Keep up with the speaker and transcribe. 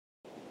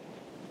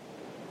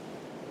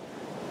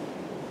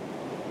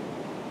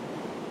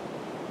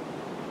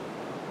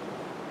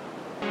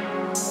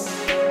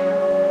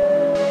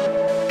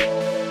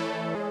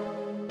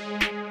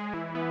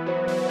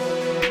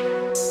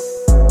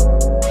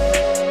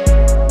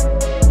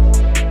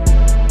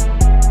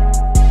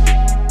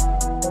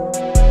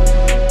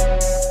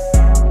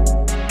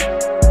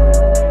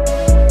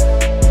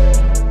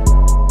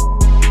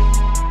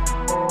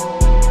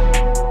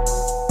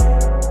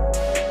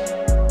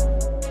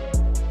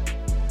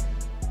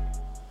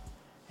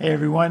Hey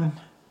everyone,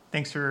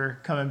 thanks for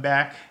coming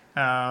back.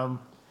 On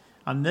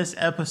this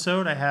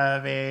episode, I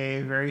have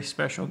a very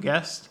special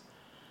guest.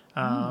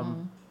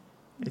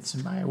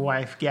 It's my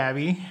wife,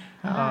 Gabby,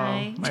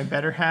 Hi. my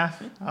better half.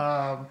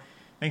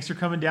 Thanks for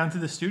coming down to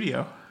the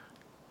studio.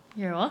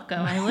 You're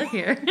welcome. I live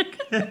here.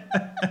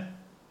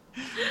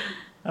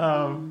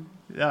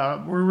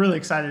 We're really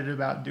excited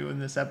about doing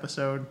this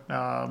episode.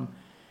 I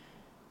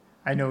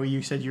know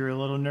you said you were a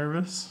little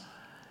nervous.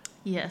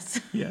 Yes.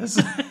 Yes.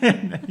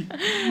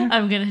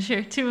 I'm going to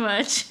share too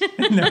much.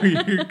 No,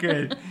 you're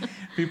good.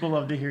 People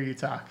love to hear you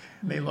talk.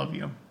 They love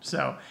you.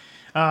 So,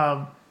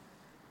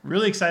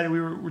 really excited. We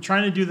were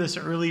trying to do this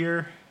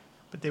earlier,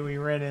 but then we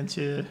ran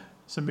into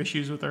some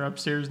issues with our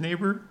upstairs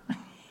neighbor.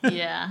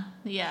 Yeah.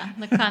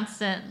 The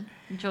constant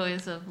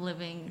joys of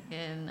living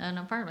in an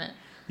apartment.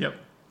 Yep.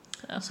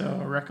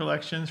 So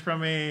recollections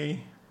from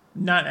a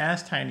not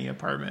as tiny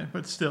apartment,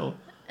 but still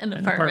an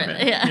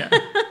apartment.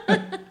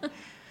 Yeah.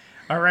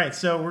 All right.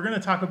 So we're going to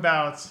talk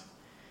about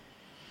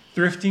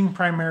thrifting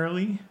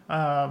primarily,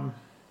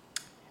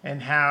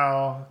 and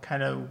how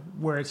kind of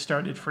where it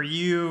started for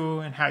you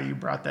and how you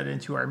brought that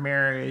into our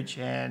marriage,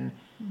 and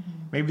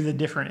maybe the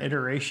different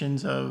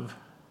iterations of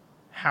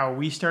how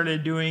we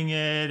started doing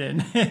it, and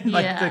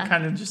like the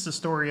kind of just the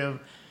story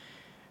of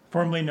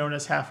formerly known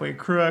as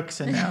HalfwayCrooks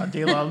and now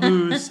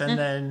DeLaLuz, and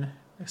then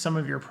some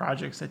of your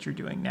projects that you're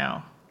doing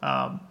now.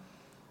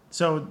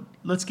 So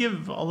let's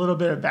give a little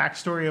bit of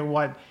backstory of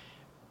what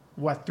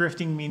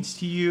thrifting means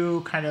to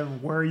you, kind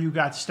of where you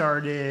got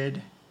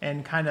started,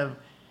 and kind of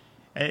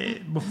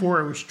before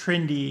it was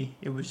trendy,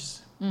 it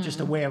was just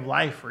a way of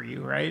life for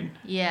you, right?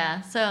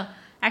 Yeah. So I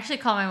actually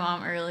called my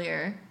mom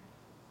earlier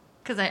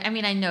because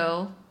I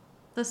know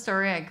the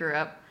story. I grew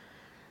up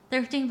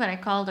thrifting, but I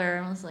called her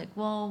and was like,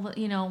 well,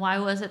 why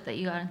was it that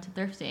you got into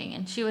thrifting?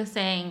 And she was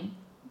saying,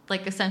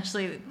 like,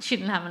 essentially she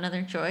didn't have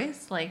another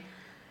choice. Like,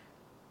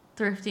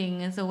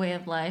 thrifting is a way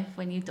of life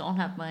when you don't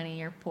have money,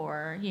 you're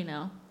poor,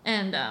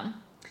 And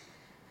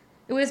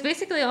it was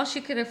basically all she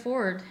could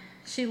afford.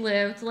 She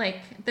lived,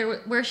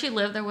 where she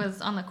lived, there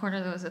was, on the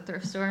corner, there was a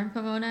thrift store in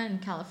Pomona in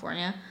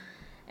California.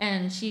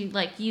 And she,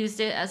 used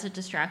it as a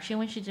distraction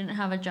when she didn't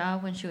have a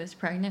job when she was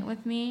pregnant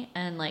with me.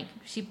 And,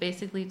 she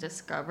basically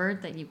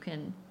discovered that you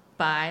can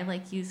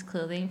buy, used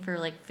clothing for,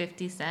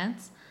 50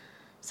 cents.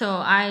 So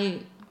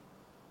I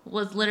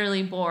was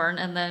literally born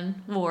and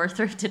then wore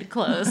thrifted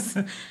clothes.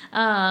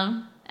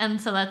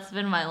 And so that's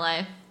been my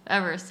life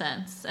ever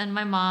since. And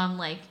my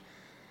mom,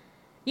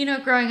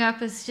 growing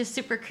up is just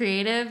super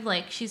creative.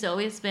 She's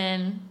always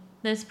been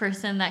this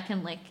person that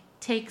can,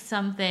 take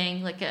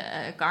something,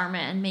 a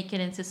garment, and make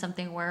it into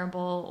something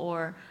wearable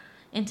or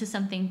into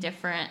something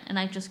different. And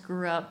I just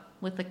grew up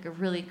with, a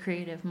really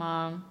creative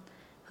mom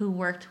who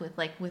worked with,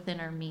 within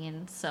her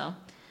means. So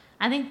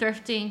I think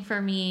thrifting for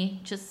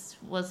me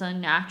just was a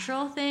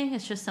natural thing.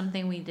 It's just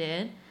something we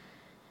did.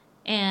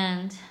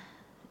 And,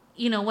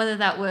 whether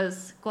that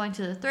was going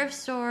to the thrift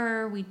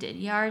store, we did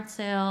yard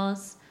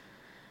sales.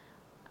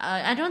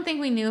 I don't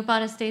think we knew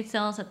about estate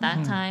sales at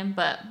that time,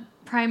 but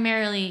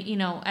primarily,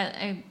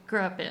 I grew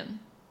up in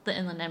the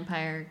Inland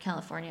Empire,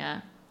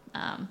 California,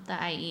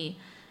 the IE.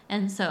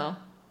 And so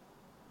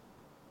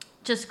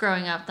just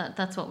growing up,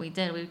 that's what we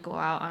did. We'd go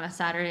out on a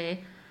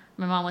Saturday.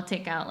 My mom would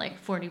take out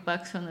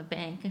 $40 from the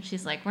bank, and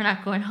she's like, we're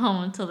not going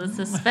home until this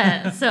is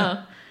spent.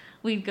 So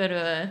we'd go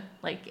to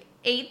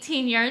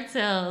 18 yard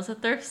sales, a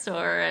thrift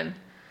store, and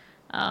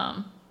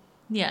so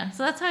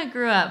that's how I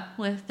grew up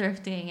with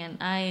thrifting, and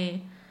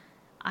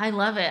I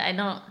love it. I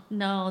don't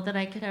know that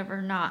I could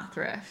ever not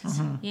thrift,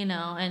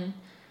 and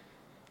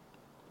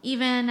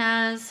even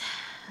as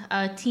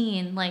a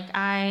teen,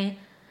 I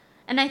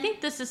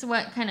think this is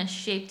what kind of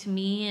shaped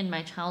me in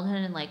my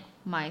childhood and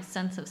my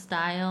sense of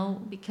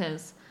style,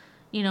 because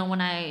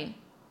when I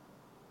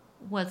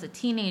was a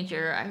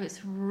teenager, I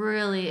was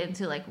really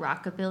into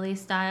rockabilly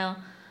style,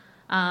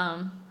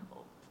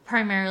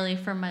 primarily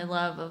from my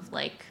love of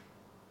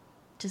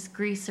just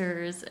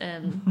greasers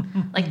and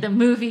the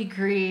movie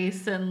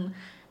Grease and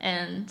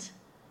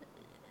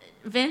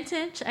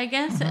vintage, I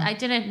guess. I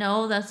didn't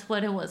know that's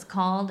what it was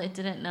called. I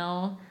didn't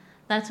know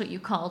that's what you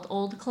called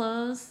old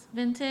clothes,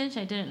 vintage.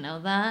 I didn't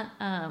know that.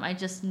 I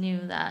just knew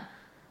that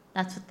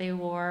that's what they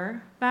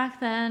wore back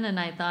then, and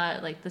I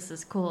thought this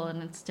is cool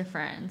and it's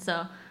different. And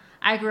so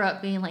I grew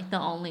up being the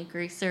only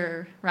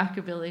greaser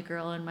rockabilly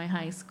girl in my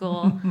high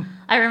school.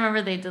 I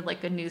remember they did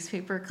a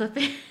newspaper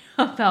clipping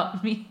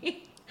about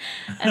me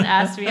and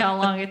asked me how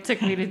long it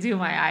took me to do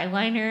my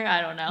eyeliner.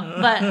 I don't know,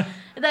 but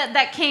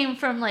that came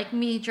from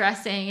me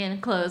dressing in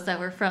clothes that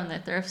were from the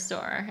thrift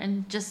store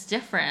and just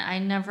different. I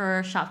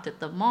never shopped at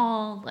the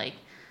mall.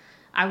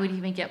 I would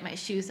even get my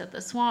shoes at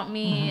the swamp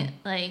meet.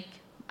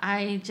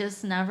 I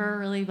just never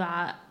really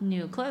bought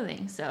new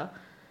clothing. So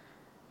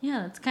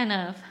yeah, that's kind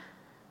of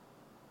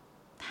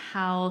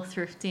how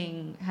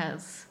thrifting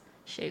has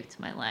shaped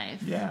my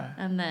life. Yeah.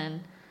 And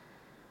then,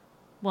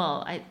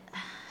 well,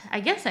 I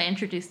guess I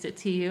introduced it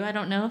to you. I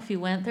don't know if you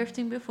went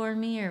thrifting before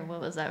me, or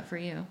what was that for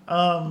you?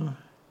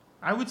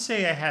 I would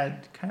say I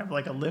had kind of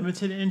like a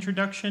limited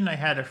introduction. I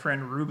had a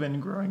friend, Ruben,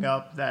 growing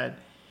up that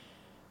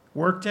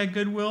worked at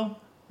Goodwill.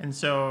 And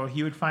so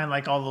he would find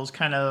like all those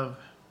kind of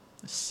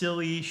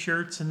silly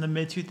shirts in the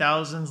mid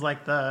 2000s,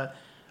 like the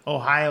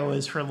Ohio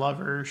is for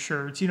lovers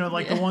shirts,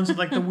 like the ones with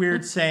like the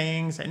weird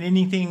sayings, and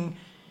anything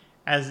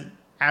as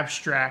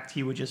abstract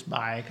he would just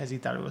buy because he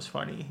thought it was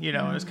funny. It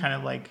was kind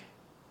of like,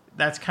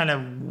 that's kind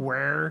of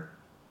where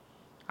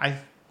I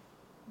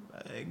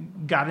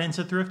got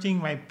into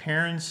thrifting. My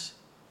parents,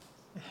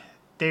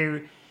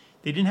 they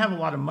didn't have a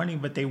lot of money,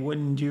 but they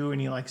wouldn't do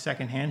any like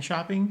secondhand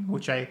shopping,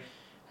 which I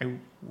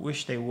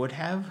wish they would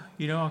have,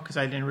 because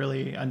I didn't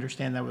really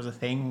understand that was a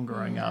thing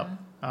growing up.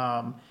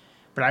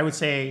 But I would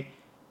say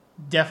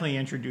definitely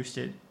introduced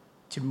it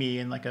to me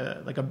in like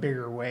a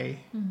bigger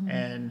way.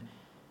 And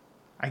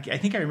I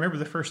think I remember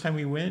the first time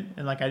we went,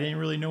 and like I didn't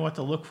really know what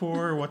to look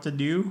for or what to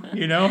do,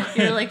 You're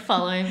like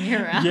following me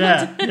around.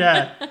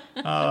 Yeah.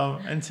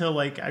 Until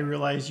like I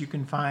realized you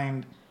can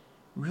find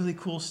really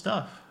cool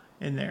stuff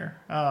in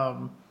there.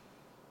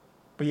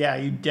 But yeah,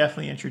 you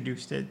definitely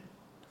introduced it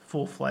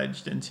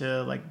full-fledged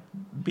into like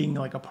being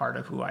like a part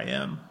of who I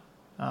am.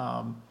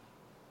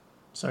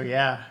 So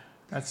yeah,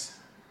 that's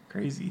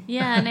crazy.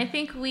 Yeah, and I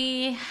think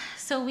we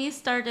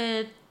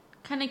started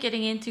kind of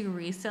getting into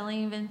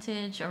reselling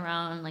vintage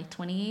around like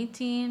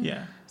 2018.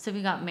 Yeah. So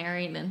we got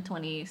married in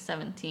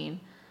 2017.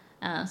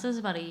 So it was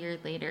about a year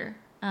later.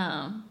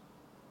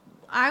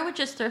 I would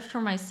just thrift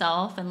for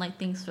myself and like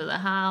things for the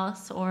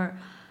house, or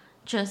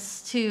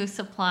just to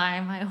supply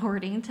my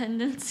hoarding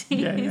tendencies.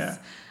 Yeah.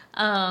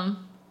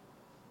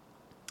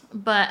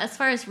 But as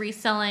far as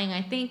reselling,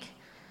 I think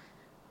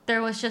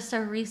there was just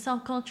a resale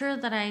culture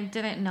that I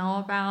didn't know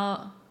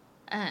about,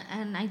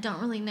 and I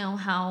don't really know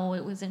how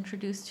it was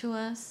introduced to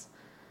us.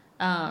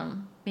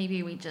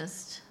 Maybe we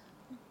just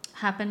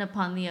happened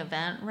upon the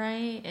event,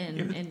 right,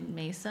 in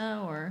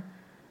Mesa, or...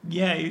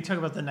 Yeah, you talk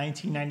about the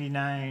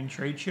 1999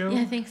 trade show?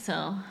 Yeah, I think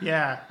so.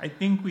 Yeah, I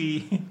think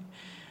we...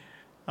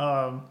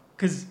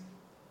 Because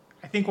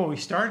I think what we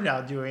started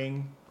out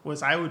doing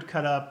was I would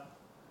cut up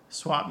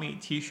swap meet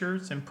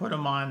t-shirts and put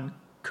them on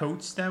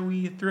coats that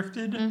we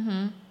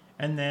thrifted.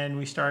 And then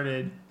we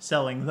started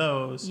selling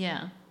those.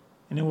 Yeah.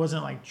 And it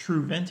wasn't like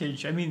true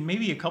vintage. I mean,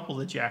 maybe a couple of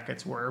the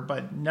jackets were,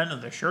 but none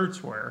of the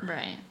shirts were.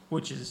 Right.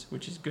 Which is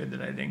good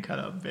that I didn't cut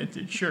up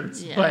vintage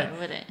shirts. Yeah,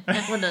 but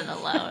I wouldn't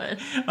allow it.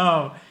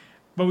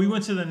 But we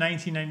went to the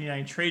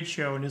 1999 trade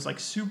show, and it was like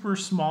super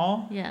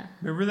small. Yeah.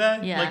 Remember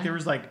that? Yeah. Like there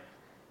was like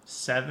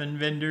 7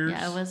 vendors.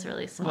 Yeah, it was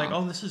really small. We're like,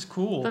 oh, this is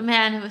cool. But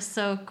man, it was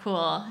so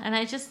cool. And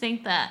I just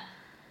think that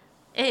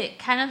it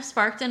kind of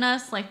sparked in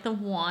us like the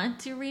want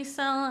to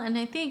resell. And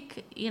I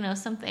think,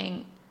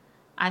 something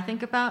I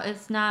think about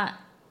is not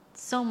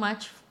so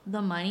much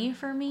the money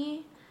for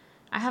me.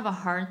 I have a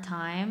hard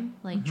time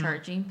like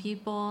charging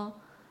people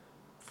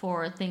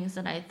for things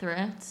that I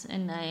thrift,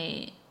 and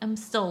I am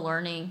still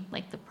learning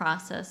like the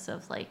process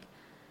of like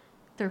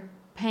they're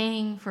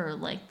paying for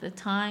like the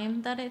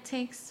time that it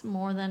takes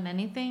more than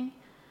anything.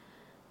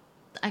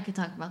 I could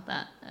talk about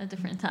that a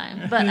different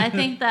time, but I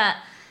think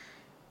that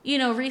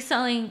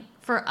reselling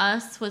for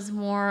us was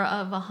more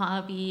of a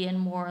hobby and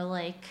more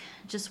like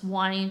just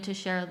wanting to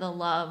share the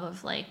love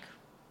of like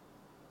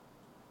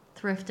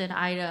thrifted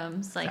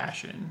items, like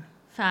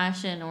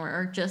fashion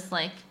or just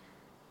like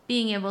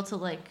being able to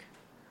like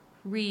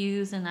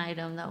reuse an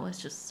item that was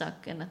just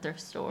stuck in a thrift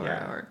store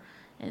or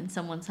in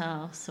someone's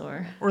house,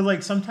 or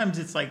like sometimes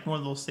it's like one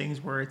of those things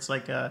where it's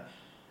like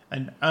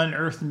an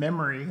unearthed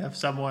memory of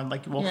someone.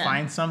 Like we'll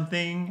find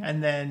something,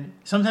 and then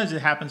sometimes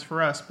it happens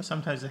for us, but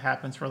sometimes it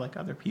happens for like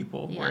other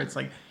people where it's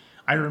like,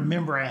 I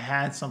remember I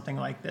had something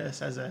like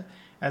this as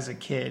a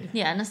kid.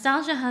 Yeah,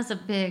 nostalgia has a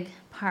big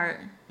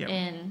part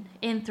in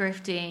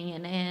thrifting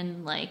and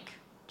in like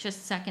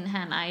just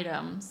secondhand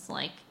items.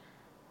 Like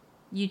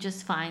you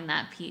just find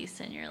that piece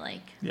and you're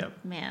like,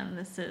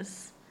 man,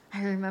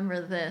 I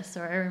remember this,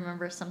 or I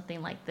remember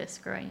something like this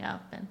growing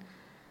up, and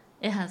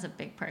it has a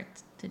big part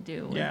to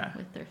do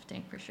with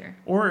thrifting for sure.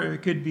 Or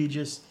it could be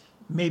just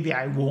maybe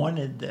I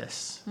wanted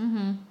this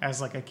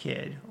as like a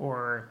kid,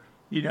 or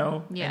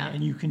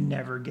and you can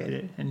never get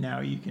it, and now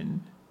you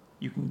can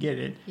get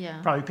it.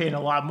 Yeah, probably paying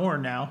a lot more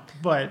now,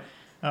 but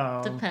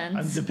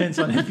depends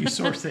on if you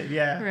source it.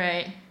 Yeah,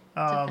 right.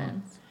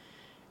 Depends.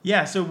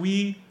 Yeah, so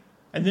we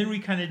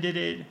kind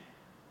of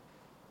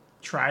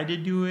tried to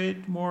do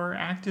it more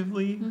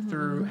actively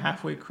through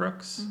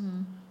HalfwayCrooks.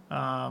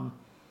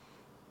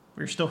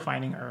 We're still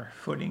finding our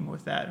footing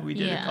with that. We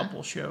did a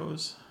couple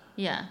shows.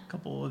 Yeah. A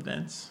couple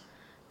events.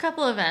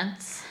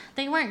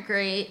 They weren't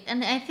great.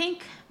 And I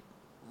think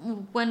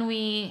when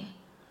we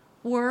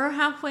were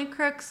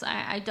HalfwayCrooks,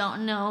 I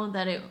don't know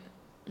that it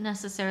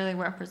necessarily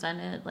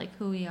represented like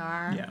who we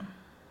are.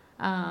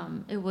 Yeah.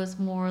 It was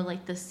more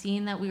like the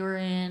scene that we were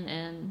in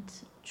and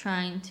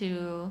trying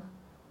to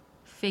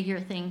figure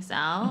things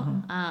out.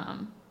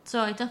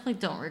 So I definitely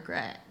don't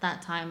regret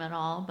that time at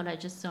all, but I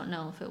just don't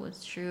know if it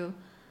was true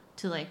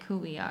to like who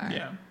we are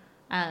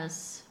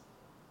as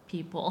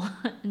people,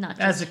 not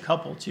just as a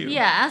couple too.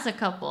 Yeah, as a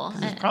couple.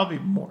 It's probably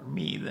more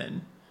me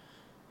than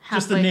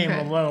Just the name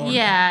HalfwayCrooks. alone.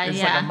 Yeah,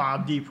 it's like a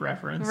Mob Deep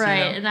reference. Right.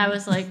 You know? And I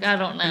was like, I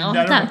don't know.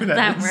 I don't know who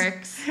that is.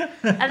 works.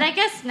 And I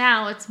guess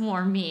now it's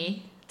more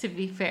me, to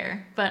be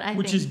fair. But I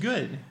Which think, is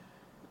good.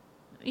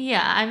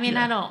 Yeah, I mean,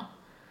 Yeah. I don't.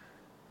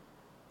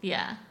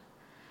 Yeah.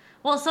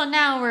 Well, so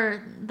now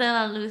we're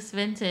DeLaLuz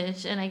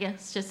Vintage, and I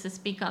guess just to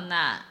speak on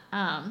that,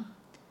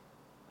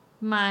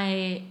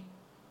 my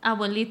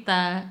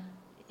abuelita,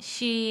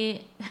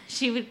 she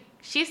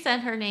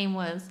said her name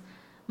was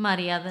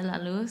Maria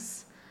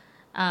DeLaLuz,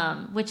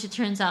 which it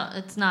turns out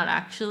it's not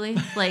actually.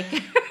 Like,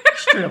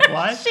 Straight up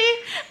lie?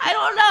 I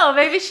don't know.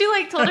 Maybe she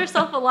like told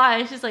herself a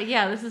lie. She's like,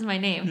 yeah, this is my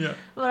name. Yeah.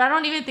 But I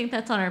don't even think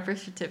that's on her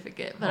birth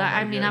certificate. But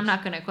I mean, gosh. I'm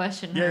not going to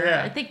question Yeah, her.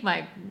 yeah. I think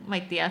my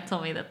tia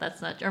told me that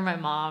that's not, or my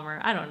mom, or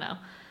I don't know.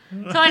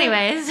 So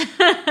anyways,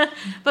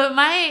 but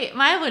my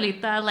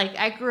abuelita, like,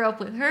 I grew up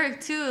with her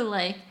too,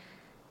 like,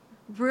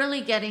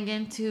 really getting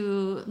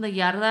into the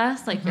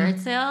yardas, like yard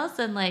sales,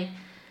 and like,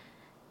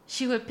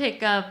 she would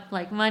pick up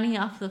like money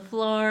off the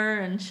floor,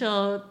 and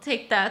she'll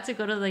take that to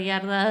go to the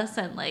yardas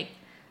and like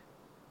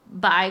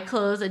buy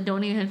clothes that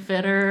don't even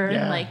fit her,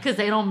 and like, because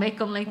they don't make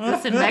them like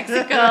this in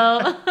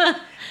Mexico.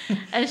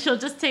 And she'll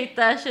just take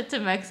that shit to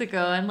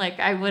Mexico, and like,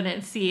 I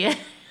wouldn't see it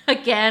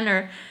again,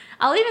 or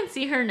I'll even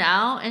see her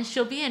now and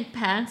she'll be in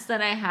pants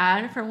that I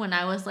had from when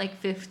I was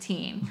like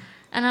 15,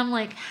 and I'm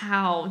like,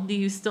 how do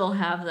you still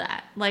have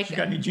that? Like, You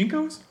got any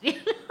Jinkos?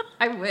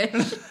 I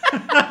wish.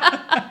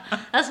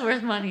 That's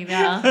worth money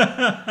now.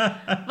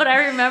 But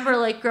I remember,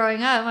 like,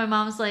 growing up, my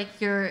mom's like,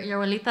 your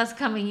abuelita's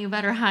coming, you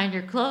better hide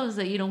your clothes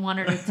that you don't want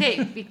her to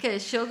take,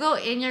 because she'll go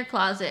in your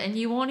closet and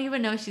you won't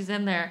even know she's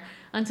in there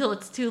until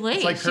it's too late.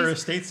 It's like her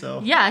estate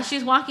sale. Yeah,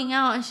 she's walking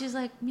out and she's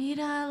like,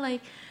 Mira,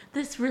 like,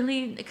 this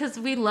really, because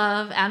we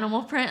love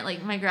animal print.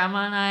 Like, my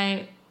grandma and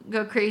I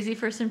go crazy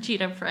for some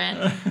cheetah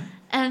print.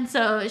 And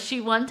so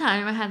one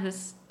time I had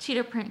this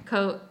cheetah print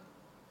coat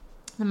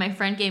that my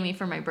friend gave me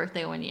for my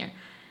birthday one year.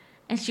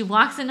 And she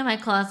walks into my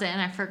closet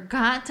and I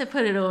forgot to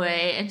put it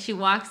away. And she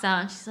walks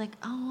out and she's like,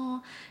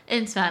 oh,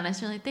 in Spanish.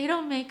 She's like, they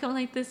don't make them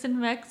like this in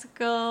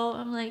Mexico.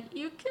 I'm like,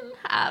 you can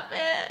have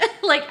it.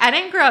 Like, I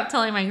didn't grow up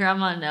telling my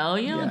grandma, no,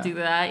 you don't do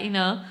that, you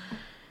know.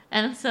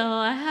 And so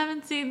I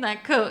haven't seen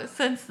that coat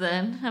since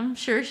then. I'm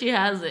sure she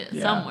has it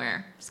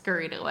somewhere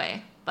scurried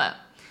away. But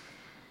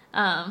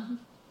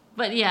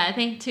yeah, I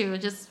think too,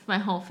 just my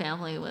whole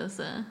family was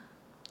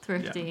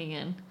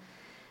thrifting,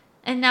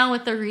 and now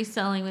with the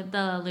reselling with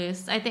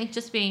DeLaLuz, I think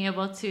just being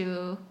able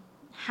to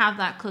have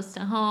that close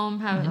to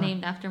home, have it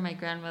named after my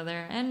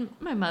grandmother and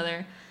my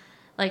mother,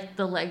 like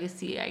the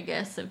legacy, I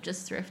guess, of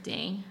just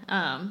thrifting.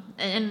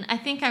 And I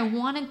think I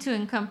wanted to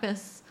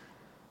encompass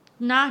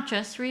not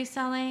just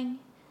reselling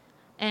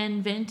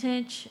and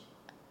vintage,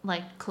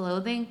 like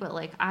clothing, but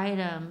like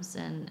items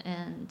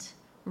and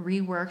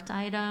reworked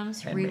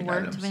items,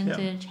 reworked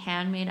vintage,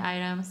 handmade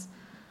items.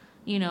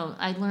 You know,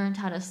 I learned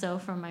how to sew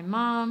from my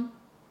mom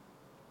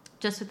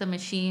just with a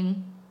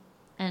machine,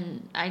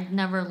 and I'd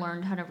never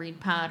learned how to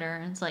read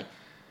patterns. Like,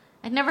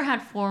 I'd never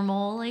had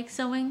formal like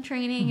sewing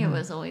training. It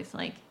was always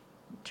like,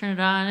 turn it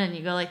on and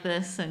you go like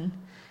this, and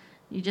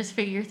you just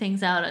figure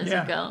things out as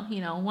you go.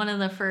 You know, one of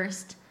the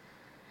first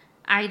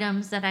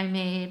items that I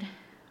made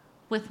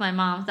with my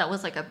mom that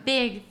was like a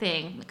big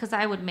thing, because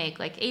I would make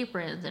like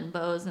aprons and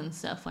bows and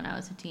stuff when I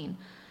was a teen.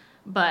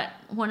 But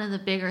one of the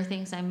bigger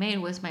things I made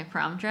was my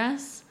prom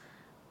dress,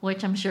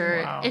 which I'm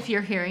sure if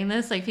you're hearing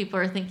this, like, people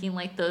are thinking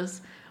like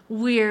those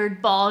weird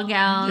ball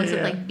gowns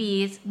with like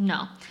beads.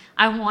 No,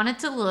 I wanted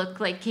to look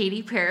like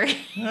Katy Perry.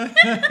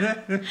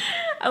 I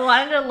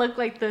wanted to look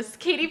like this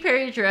Katy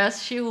Perry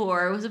dress she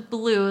wore. It was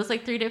blue. It was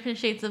like 3 different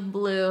shades of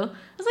blue. It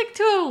was like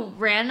to a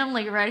random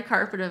like red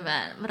carpet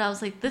event. But I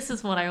was like, this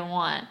is what I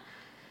want.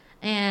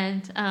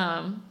 And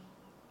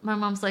my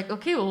mom's like,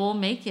 okay, well, we'll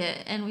make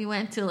it. And we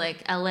went to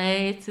like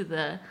LA to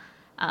the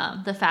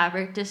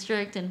fabric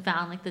district and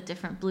found like the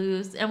different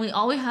blues. And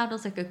all we had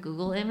was like a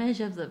Google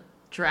image of the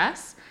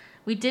dress.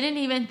 We didn't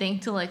even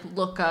think to like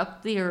look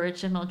up the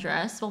original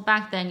dress. Well,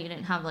 back then you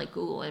didn't have like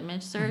Google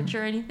image search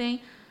or anything.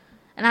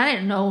 And I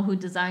didn't know who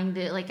designed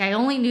it. Like, I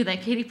only knew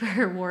that Katy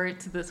Perry wore it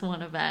to this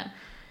one event.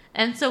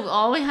 And so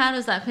all we had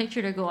was that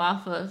picture to go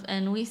off of.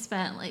 And we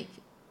spent like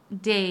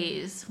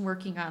days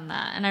working on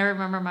that. And I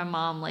remember my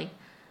mom, like,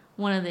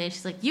 one of the days,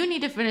 she's like, you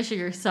need to finish it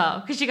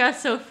yourself, because she got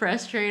so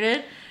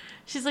frustrated.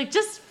 She's like,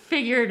 just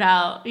figure it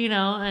out, you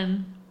know.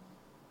 And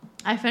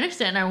I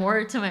finished it and I wore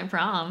it to my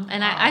prom.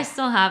 And I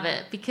still have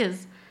it,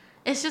 because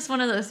it's just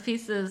one of those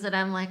pieces that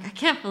I'm like, I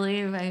can't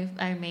believe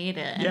I made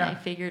it and I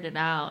figured it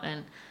out,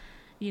 and,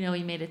 you know,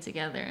 we made it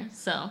together.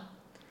 So,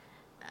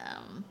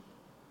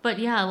 but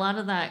yeah, a lot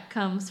of that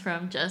comes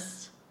from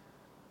just,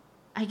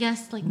 I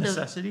guess, like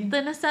necessity,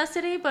 the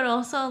necessity, but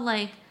also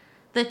like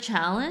the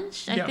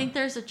challenge. I think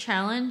there's a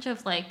challenge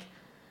of like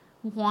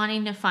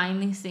wanting to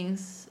find these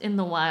things in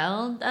the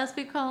wild, as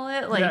we call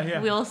it.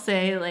 Like, we'll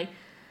say like,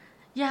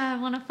 I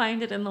want to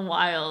find it in the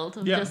wild,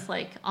 of just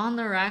like on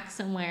the rack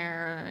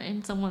somewhere, or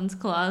in someone's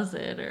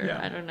closet, or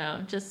I don't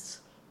know, just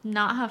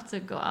not have to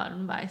go out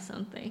and buy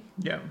something.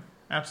 Yeah,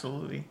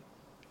 absolutely.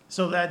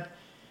 So that,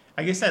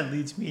 I guess that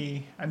leads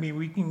me, I mean,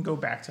 we can go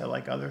back to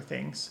like other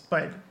things,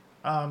 but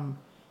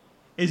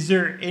is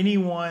there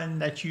anyone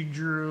that you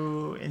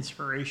drew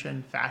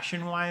inspiration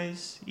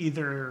fashion-wise,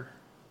 either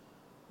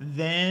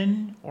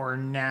then or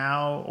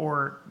now,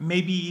 or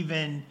maybe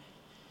even,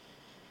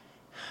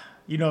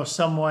 you know,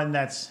 someone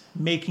that's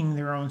making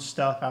their own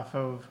stuff off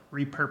of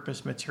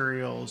repurposed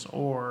materials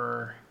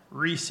or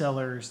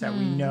resellers that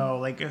we know?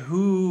 Like,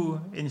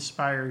 who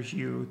inspires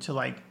you to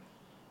like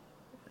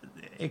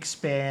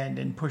expand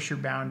and push your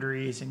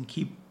boundaries and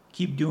keep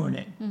doing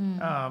it?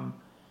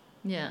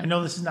 Yeah. I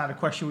know this is not a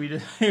question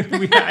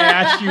I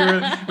asked you.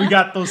 We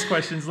got those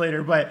questions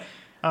later, but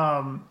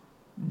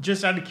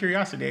just out of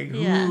curiosity,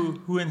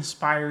 who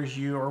inspires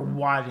you, or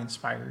what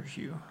inspires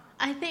you?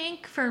 I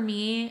think for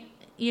me,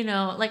 you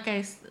know, like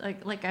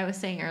I was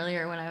saying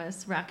earlier, when I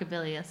was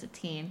rockabilly as a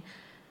teen,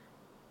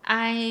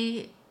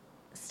 I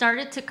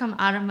started to come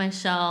out of my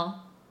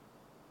shell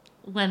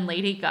when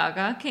Lady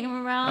Gaga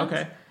came around.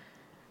 Okay.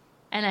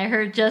 And I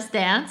heard Just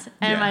Dance,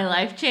 and my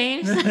life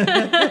changed.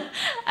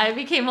 I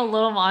became a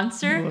little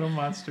monster. A little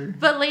monster.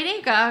 But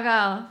Lady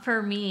Gaga,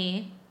 for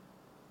me,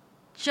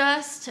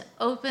 just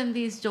opened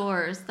these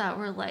doors that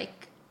were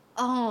like,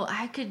 oh,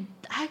 I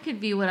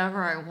could be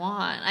whatever I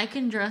want. I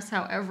can dress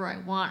however I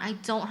want. I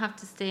don't have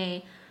to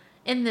stay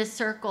in this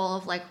circle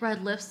of like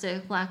red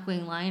lipstick, black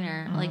wing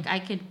liner. Like, I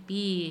could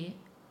be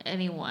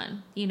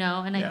anyone, you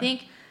know? And I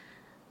think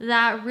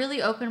that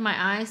really opened my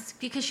eyes,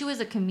 because she was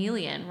a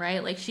chameleon,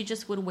 right? Like, she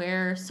just would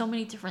wear so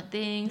many different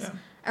things. Yeah.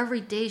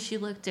 Every day she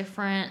looked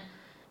different,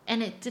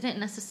 and it didn't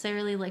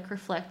necessarily like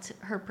reflect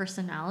her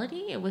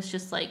personality. It was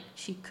just like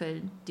she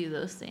could do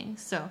those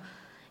things. So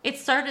it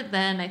started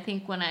then, I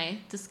think, when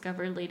I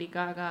discovered Lady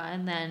Gaga,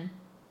 and then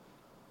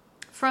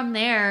from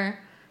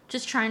there,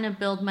 just trying to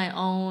build my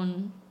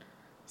own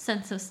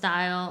sense of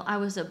style. I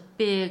was a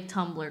big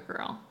Tumblr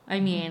girl. I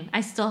mean,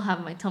 I still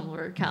have my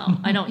Tumblr account.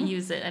 I don't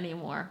use it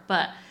anymore,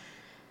 but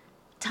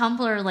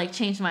Tumblr like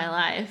changed my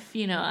life.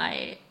 You know,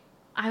 I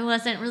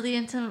wasn't really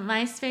into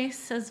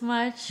MySpace as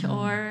much,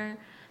 or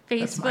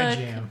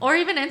Facebook, or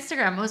even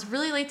Instagram. I was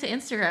really late to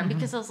Instagram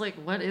because I was like,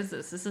 what is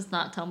this? This is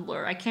not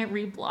Tumblr. I can't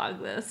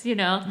reblog this, you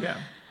know? Yeah.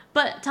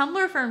 But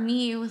Tumblr for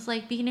me was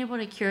like being able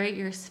to curate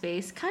your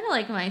space, kind of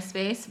like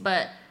MySpace,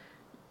 but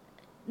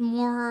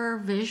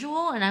more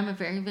visual. And I'm a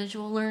very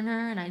visual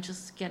learner, and I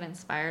just get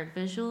inspired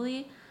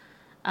visually.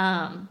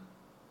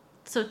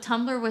 So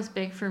Tumblr was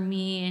big for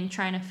me in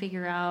trying to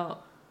figure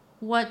out,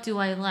 what do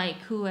I like?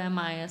 Who am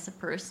I as a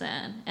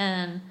person?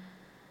 And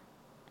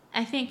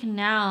I think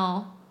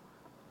now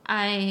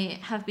I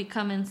have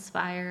become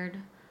inspired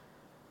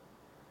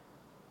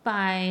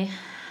by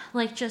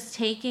like just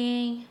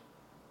taking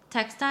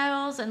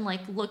textiles and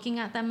like looking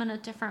at them in a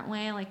different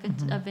way, like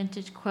a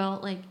vintage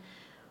quilt, like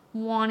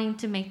wanting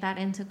to make that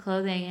into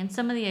clothing. And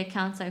some of the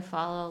accounts I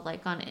follow,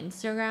 like on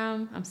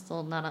Instagram, I'm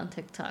still not on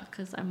TikTok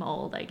because I'm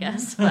old, I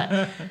guess,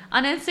 but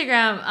on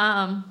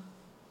Instagram,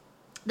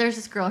 there's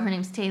this girl, her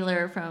name's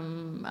Taylor,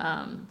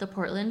 from the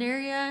Portland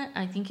area.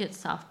 I think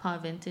it's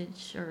Softpaw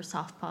Vintage or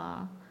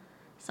Softpaw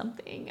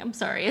something. I'm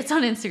sorry, it's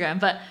on Instagram,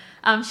 but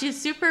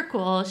she's super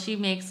cool. She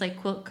makes like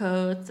quilt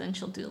coats, and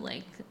she'll do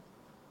like,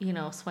 you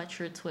know,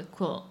 sweatshirts with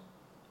quilt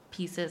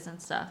pieces and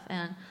stuff.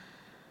 And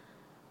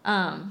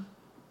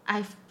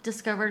I've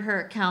discovered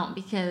her account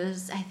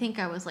because I think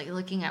I was like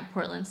looking at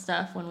Portland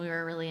stuff when we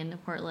were really into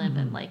Portland,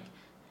 and like,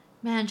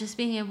 man, just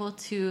being able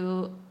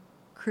to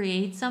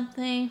create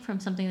something from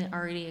something that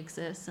already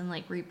exists and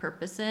like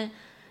repurpose it.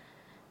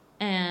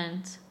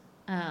 And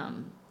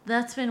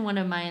that's been one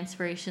of my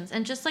inspirations.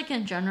 And just like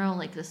in general,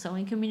 like the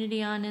sewing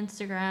community on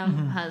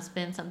Instagram has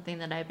been something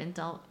that I've been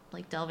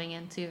delving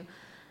into.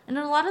 And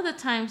a lot of the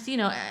times, you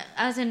know,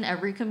 as in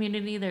every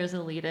community, there's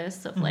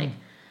elitists of like,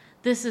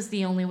 this is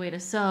the only way to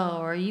sew,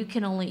 or you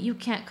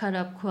can't cut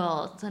up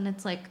quilts. And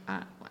it's like,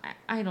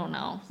 I don't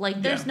know.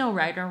 Like, there's no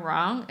right or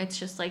wrong. It's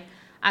just like,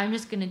 I'm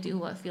just going to do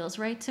what feels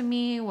right to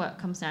me, what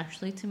comes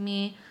naturally to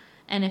me.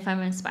 And if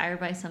I'm inspired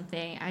by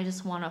something, I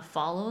just want to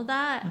follow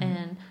that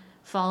and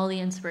follow the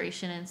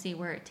inspiration and see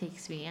where it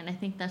takes me. And I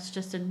think that's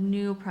just a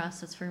new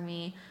process for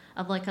me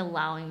of like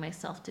allowing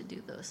myself to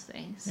do those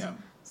things. Yeah.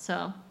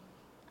 So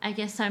I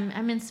guess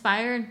I'm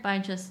inspired by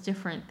just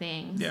different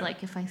things. Yeah.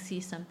 Like if I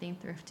see something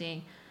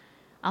thrifting,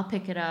 I'll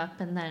pick it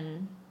up and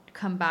then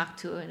come back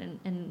to it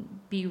and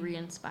be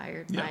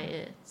re-inspired by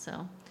it.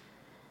 So,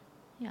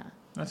 yeah.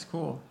 That's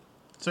cool.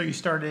 So you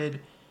started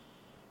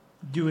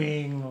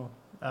doing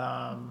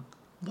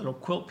little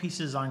quilt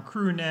pieces on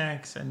crew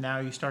necks, and now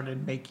you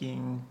started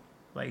making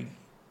like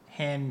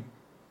I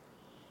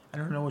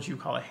don't know what you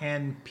call it,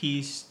 hand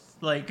piece,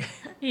 like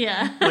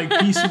like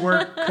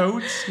piecework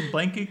coats,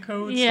 blanket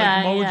coats.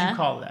 Like, what would you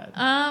call that?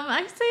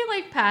 I say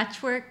like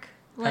patchwork.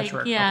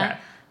 Patchwork. Okay.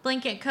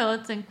 Blanket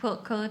coats and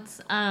quilt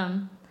coats. I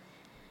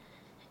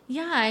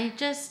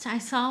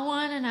saw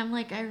one and I'm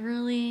like,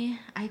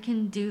 I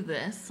can do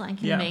this. I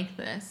can make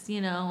this,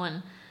 you know,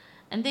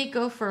 and they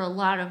go for a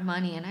lot of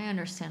money, and I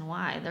understand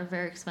why. They're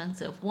very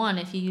expensive. One,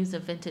 if you use a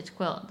vintage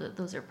quilt,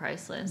 those are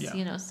priceless. Yeah.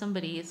 You know,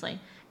 somebody's like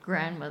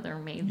grandmother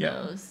made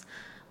those.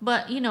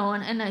 But,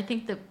 and I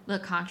think the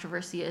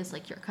controversy is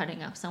like you're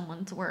cutting up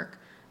someone's work.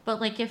 But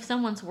like if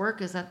someone's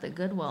work is at the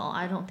Goodwill,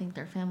 I don't think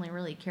their family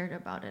really cared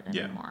about it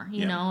anymore,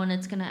 you know, and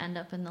it's going to end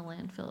up in the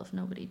landfill if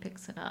nobody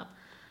picks it up.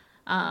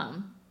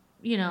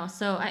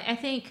 So I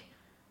think,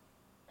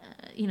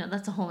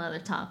 that's a whole other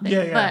topic.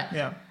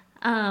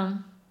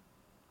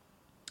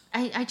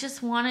 I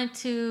just wanted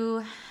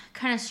to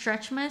kind of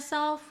stretch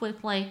myself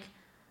with like,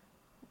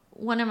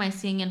 what am I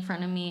seeing in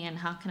front of me and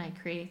how can I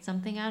create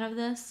something out of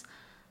this?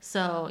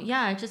 So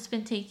yeah, I've just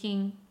been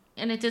taking,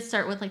 and it did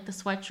start with like the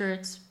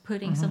sweatshirts,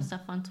 putting some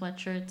stuff on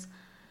sweatshirts,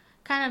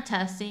 kind of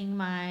testing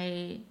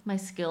my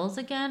skills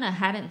again. I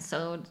hadn't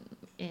sewed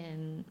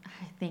in,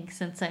 I think,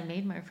 since I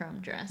made my prom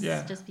dress,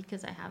 just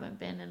because I haven't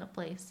been in a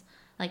place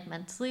like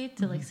mentally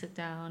to like sit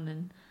down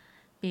and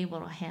be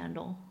able to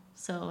handle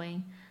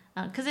sewing.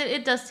 Because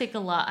it does take a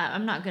lot.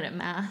 I'm not good at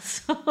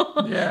math, so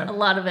a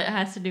lot of it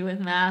has to do with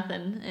math,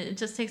 and it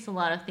just takes a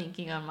lot of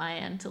thinking on my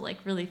end to like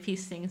really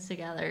piece things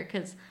together.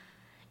 Because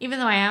even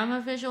though I am a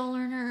visual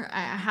learner,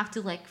 I have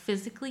to like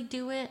physically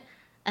do it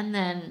and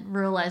then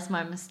realize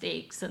my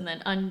mistakes and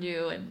then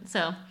undo, and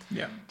so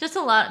just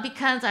a lot.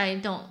 Because I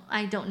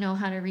don't know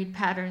how to read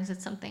patterns.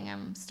 It's something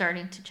I'm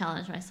starting to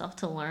challenge myself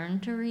to learn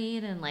to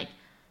read and like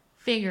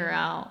figure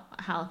out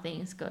how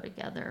things go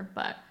together,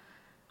 but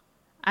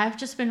I've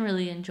just been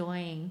really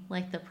enjoying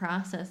like the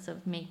process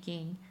of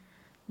making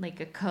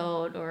like a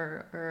coat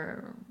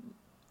or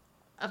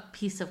a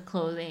piece of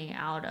clothing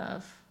out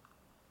of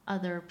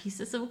other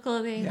pieces of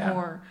clothing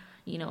or,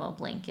 a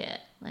blanket.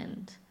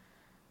 And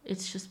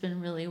it's just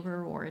been really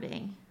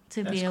rewarding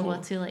to be able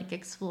to like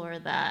explore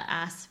that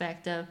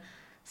aspect of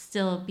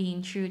still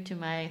being true to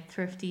my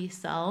thrifty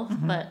self,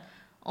 but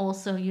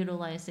also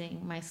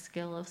utilizing my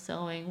skill of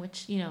sewing,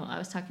 which, I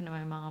was talking to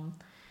my mom.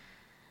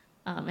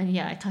 And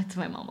I talk to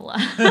my mom a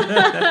lot.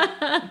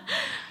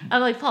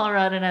 I'm like, Paul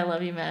Rudd, and I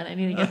love you, man. I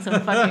need to get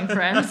some fucking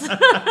friends.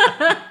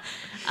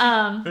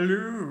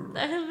 Hello.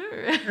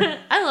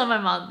 I love my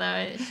mom,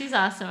 though. She's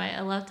awesome.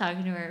 I love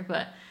talking to her.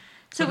 But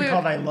so we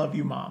called I Love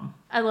You Mom.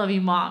 I Love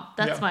You Mom.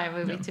 That's my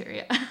movie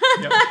too,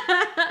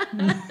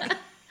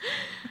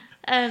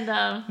 And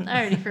I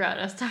already forgot what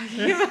I was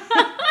talking about.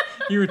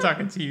 You were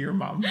talking to your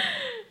mom.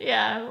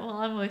 Yeah, well,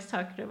 I'm always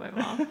talking to my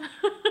mom.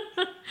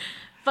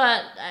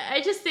 But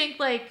I just think,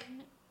 like,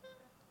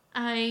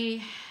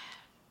 I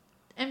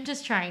am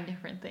just trying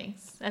different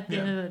things. At the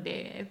end of the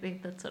day, I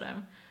think that's what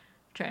I'm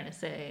trying to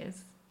say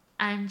is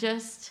I'm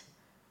just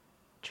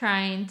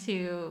trying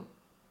to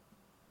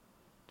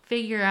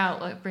figure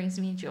out what brings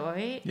me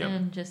joy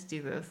and just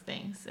do those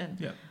things.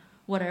 And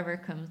whatever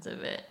comes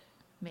of it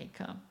may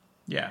come.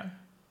 Yeah.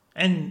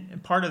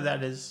 And part of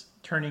that is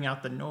turning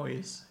out the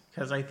noise.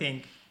 Because I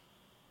think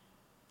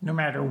no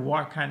matter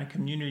what kind of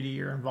community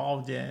you're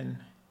involved in,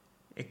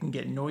 it can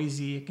get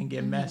noisy, it can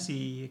get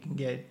messy, it can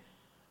get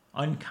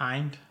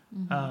unkind.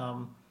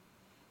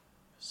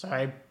 So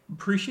I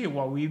appreciate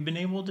what we've been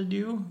able to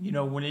do.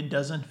 When it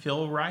doesn't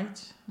feel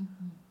right,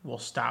 we'll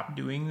stop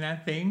doing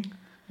that thing.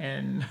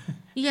 And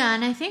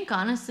and I think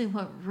honestly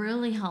what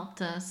really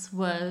helped us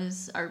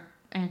was our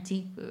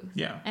antique booth.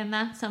 Yeah. And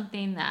that's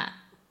something that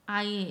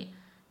I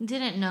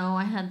didn't know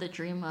I had the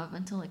dream of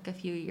until like a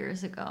few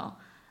years ago.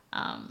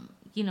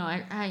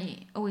 I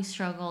always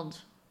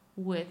struggled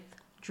with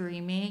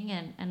dreaming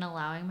and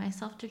allowing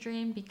myself to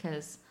dream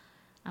because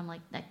I'm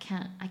like, I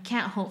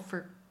can't hope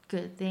for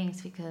good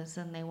things because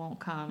then they won't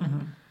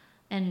come.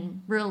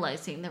 And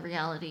realizing the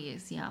reality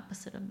is the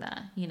opposite of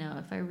that.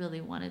 If I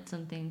really wanted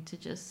something to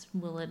just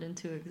will it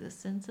into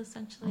existence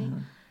essentially.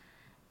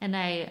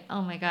 And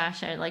oh my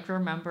gosh, I like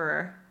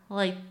remember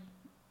like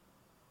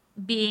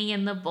being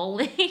in the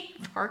bowling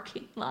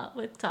parking lot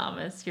with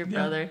Thomas, your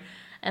brother,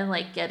 and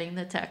like getting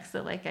the text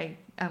that like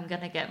I'm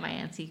gonna get my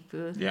antique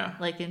booth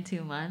like in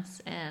 2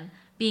 months, and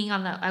being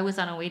I was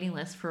on a waiting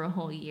list for a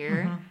whole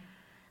year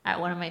at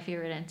one of my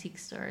favorite antique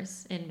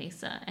stores in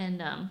Mesa,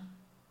 and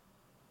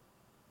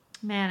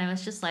man, it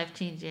was just life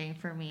changing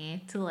for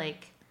me to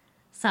like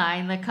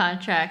sign the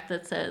contract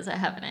that says I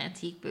have an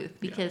antique booth,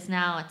 because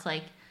now it's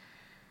like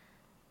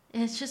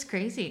it's just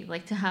crazy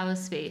like to have a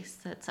space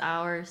that's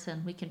ours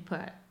and we can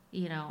put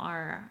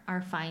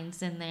our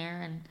finds in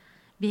there, and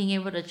being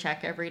able to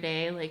check every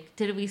day, like,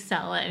 did we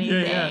sell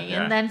anything?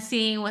 And then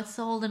seeing what's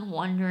sold and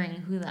wondering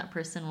who that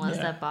person was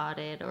that bought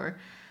it. Or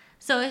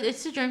so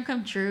it's a dream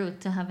come true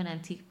to have an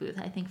antique booth.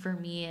 I think for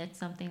me, it's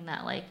something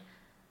that like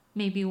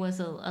maybe was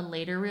a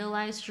later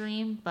realized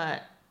dream,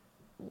 but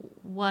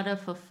what a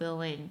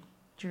fulfilling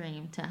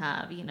dream to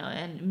have,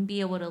 and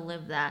be able to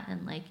live that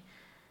and like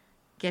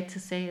get to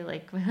say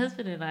like my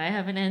husband and I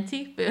have an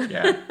antique booth.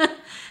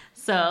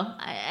 So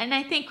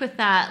I think with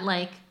that,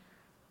 like,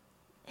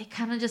 it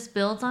kind of just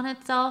builds on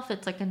itself.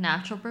 It's like a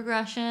natural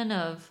progression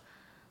of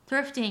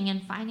thrifting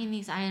and finding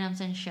these items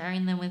and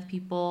sharing them with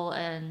people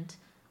and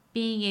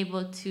being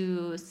able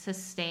to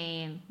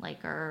sustain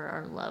like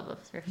our love of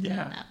thrifting in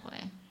that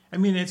way. I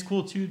mean, it's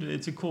cool too.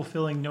 It's a cool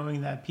feeling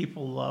knowing that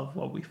people love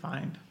what we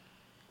find.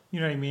 You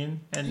know what I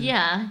mean? And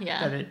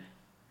that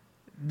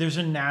there's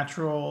a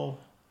natural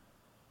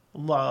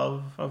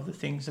love of the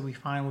things that we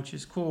find, which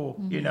is cool,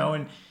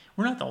 and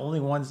we're not the only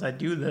ones that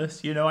do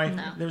this,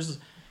 there's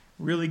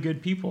really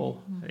good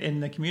people in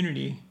the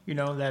community,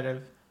 that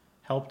have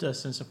helped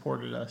us and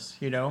supported us,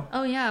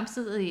 Oh yeah,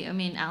 absolutely. I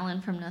mean,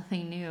 Alan from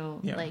Nothing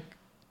New,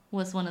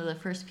 was one of the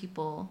first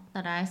people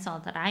that I saw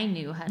that I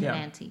knew had an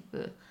antique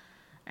booth.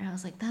 And I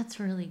was like, that's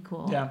really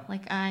cool. Yeah.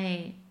 Like,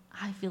 I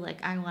feel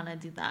like I want to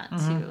do that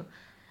too.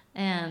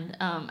 And,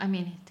 I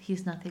mean,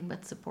 he's nothing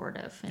but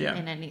supportive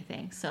in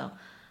anything. So,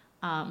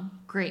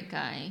 great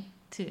guy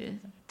to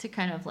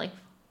kind of like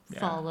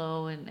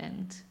follow and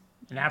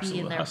an absolute be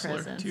in their hustler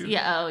presence. too.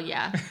 Yeah, oh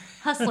yeah.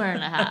 Hustler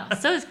and a half.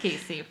 So is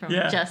Casey from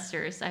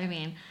Jesters. I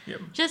mean,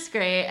 just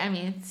great. I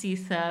mean,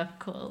 CSEP,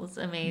 Cole's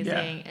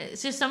amazing. Yeah.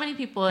 It's just so many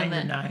people in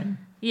the 9.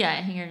 Yeah,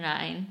 Hanger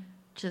 9.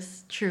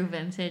 Just true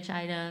vintage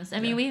items. I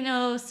mean, we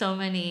know so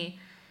many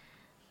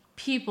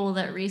people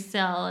that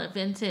resell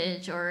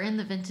vintage or in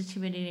the vintage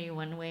community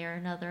one way or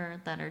another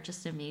that are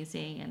just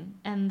amazing.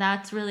 And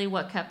that's really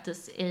what kept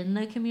us in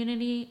the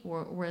community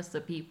was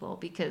the people,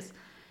 because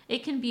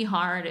it can be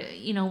hard.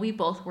 We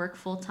both work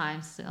full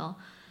time still,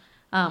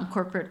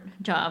 corporate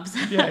jobs.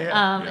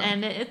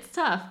 And it's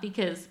tough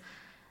because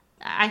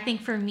I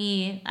think for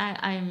me,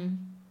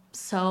 I'm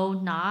so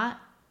not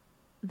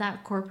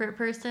that corporate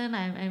person.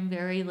 I'm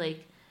very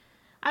like,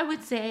 I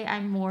would say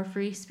I'm more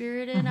free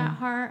spirited at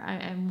heart.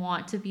 I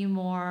want to be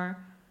more,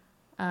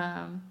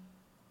 that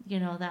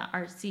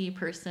artsy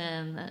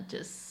person that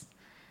just,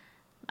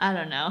 I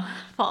don't know,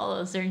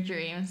 follows their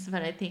dreams.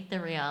 But I think the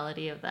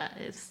reality of that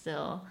is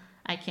still,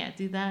 I can't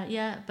do that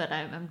yet, but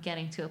I'm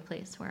getting to a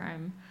place where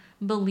I'm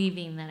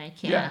believing that I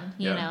can,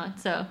 you know?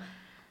 So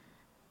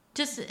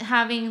just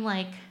having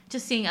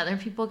just seeing other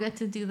people get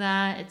to do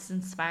that, it's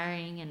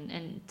inspiring,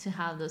 and to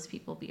have those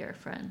people be our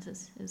friends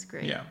is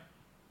great. Yeah.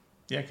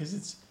 Yeah,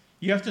 because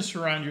you have to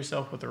surround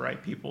yourself with the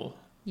right people.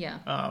 Yeah.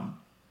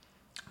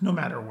 No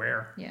matter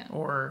where. Yeah.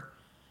 Or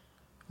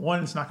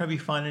one, it's not going to be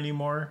fun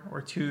anymore,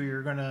 or two,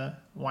 you're going to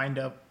wind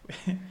up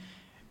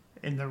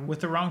with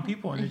the wrong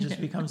people, and it just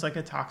becomes like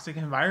a toxic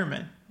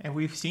environment, and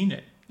we've seen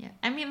it. Yeah,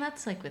 I mean,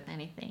 that's like with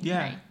anything,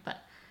 right? But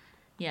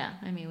yeah,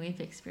 I mean,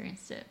 we've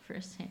experienced it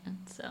firsthand.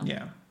 So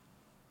yeah,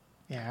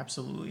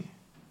 absolutely.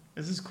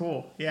 This is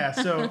cool. Yeah,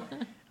 so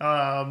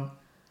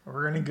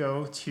we're gonna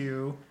go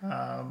to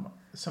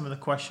some of the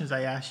questions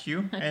I asked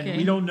you, and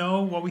we don't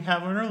know what we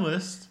have on our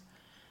list.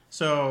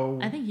 So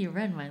I think you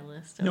read my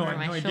list over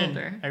my shoulder. I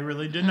didn't. I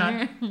really did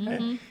not.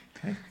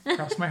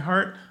 Cross my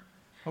heart.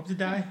 Hope to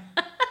die.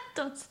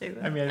 Don't say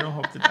that. I mean, I don't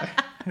hope to die.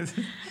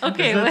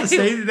 Okay,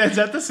 is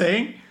that the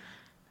saying?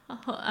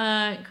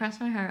 Cross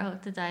my heart,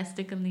 hope to die,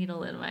 stick a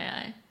needle in my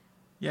eye.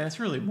 Yeah, it's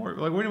really more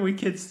like, when do we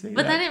kids say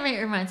but that? then it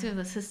reminds me of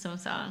the System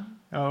song.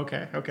 Oh,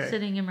 okay.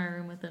 Sitting in my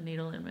room with a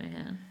needle in my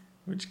hand.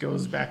 Which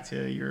goes back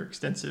to your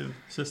extensive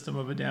System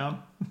of a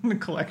Down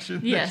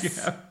collection. Yes.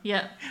 That you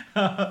have.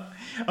 Yeah.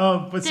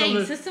 But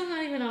dang, System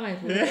not even on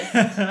my list.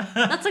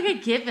 That's like a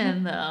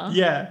given, though.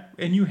 Yeah,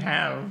 and you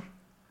have.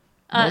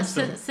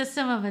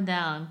 System of a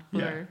Down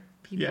for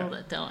people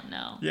that don't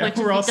know. Yeah, which if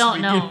you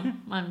don't know,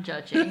 I'm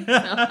judging.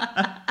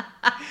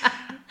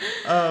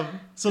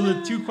 So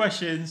the two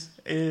questions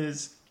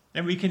is,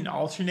 and we can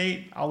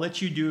alternate. I'll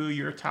let you do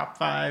your top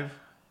 5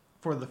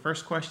 for the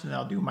first question.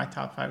 I'll do my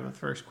top 5 with the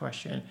first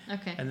question.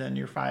 Okay. And then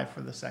your 5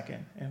 for the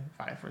second, and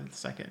 5 for the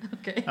second.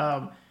 Okay.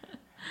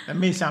 That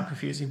may sound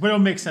confusing, but it'll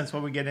make sense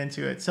when we get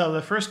into it. So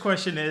the first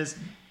question is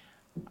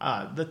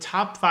the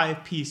top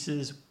 5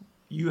 pieces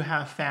you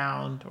have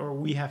found, or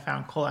we have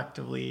found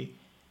collectively,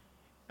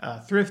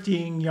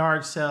 thrifting,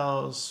 yard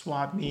sales,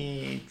 swap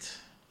meet,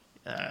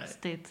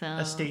 estate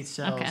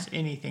sales,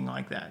 anything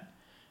like that.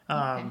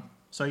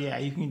 So yeah,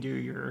 you can do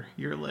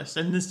your list,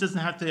 and this doesn't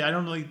have to. I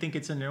don't really think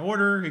it's in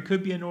order. It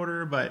could be in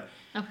order, but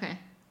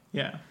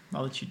yeah,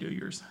 I'll let you do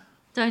yours.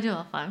 Do I do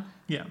all 5?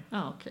 Yeah.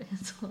 Oh, okay.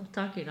 It's a lot of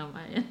talking on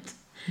my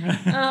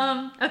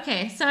end.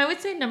 Okay, so I would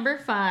say number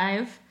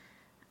 5.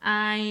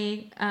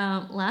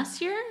 I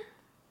last year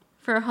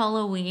for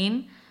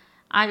Halloween,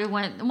 I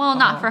went,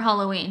 not for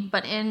Halloween,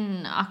 but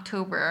in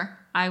October,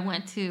 I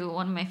went to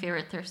one of my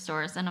favorite thrift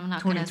stores, and I'm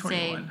not going to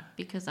say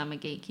because I'm a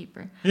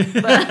gatekeeper,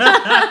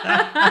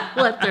 but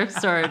what thrift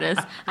store it is.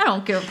 I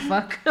don't give a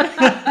fuck.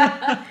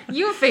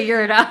 You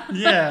figure it out.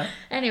 Yeah.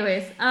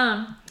 Anyways,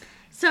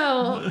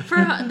 so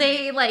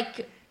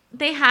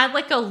they had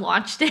like a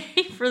launch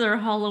day for their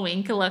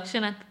Halloween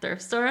collection at the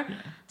thrift store. Yeah.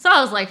 So I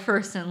was like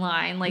first in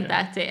line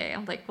that day.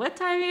 I'm like, what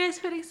time are you guys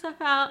putting stuff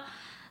out?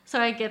 So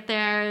I get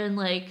there and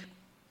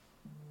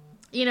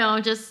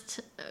just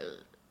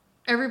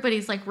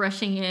everybody's like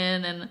rushing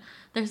in, and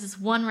there's this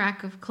one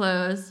rack of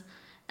clothes,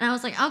 and I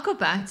was like, I'll go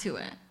back to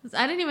it.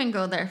 I didn't even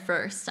go there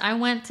first. I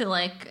went to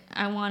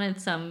I wanted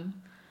some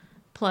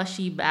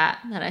plushy bat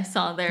that I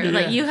saw there.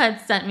 Yeah. You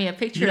had sent me a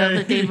picture of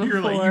the day before.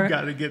 You're like, you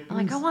gotta get these. I'm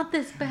like, I want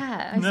this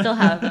bat. I still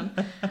have them.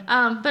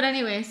 But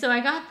anyway, so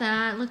I got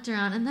that, looked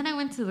around, and then I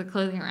went to the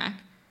clothing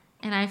rack,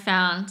 and I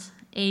found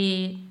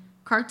a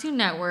Cartoon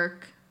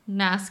Network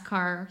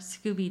NASCAR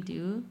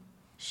Scooby-Doo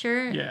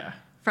shirt. Yeah.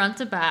 Front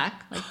to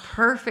back,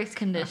 perfect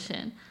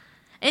condition.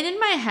 And in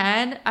my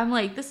head, I'm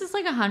like, this is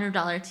like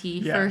 $100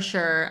 tee for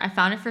sure. I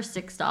found it for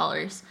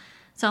 $6.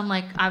 So I'm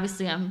like,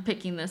 obviously I'm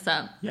picking this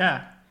up.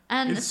 Yeah.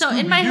 And it's so Scooby-Doo.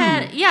 in my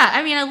head,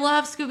 I mean, I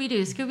love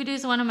Scooby-Doo. Scooby-Doo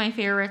is one of my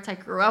favorites. I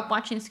grew up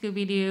watching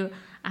Scooby-Doo.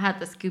 I had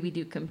the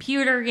Scooby-Doo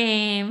computer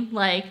game.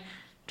 Like,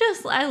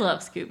 I love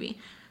Scooby.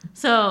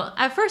 So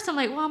at first I'm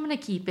like, well, I'm going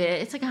to keep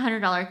it. It's like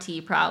 $100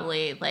 tee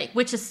probably, like,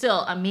 which is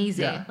still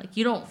amazing. Yeah. Like,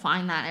 you don't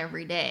find that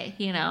every day,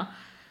 you know?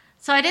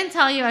 So I didn't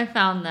tell you I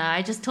found that.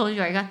 I just told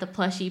you I got the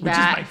plushie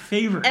back. Which is my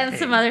favorite. And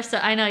some other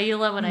stuff. I know, you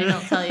love when I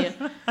don't tell you.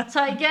 So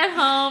I get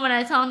home and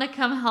I tell him to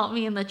come help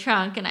me in the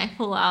trunk, and I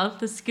pull out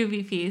the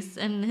Scooby piece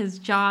and his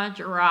jaw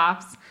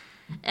drops.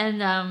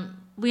 And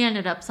we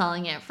ended up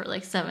selling it for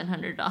like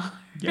 $700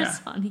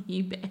 on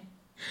eBay.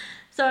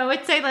 So I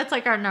would say that's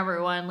like our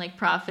number one like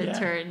profit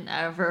turn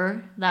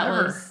ever. That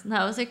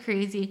was a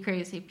crazy,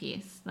 crazy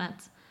piece.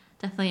 That's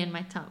definitely in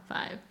my top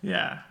 5.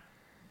 Yeah.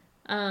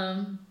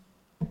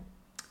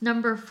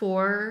 Number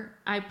 4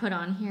 I put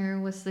on here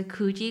was the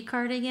Coogee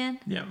cardigan.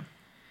 Yeah.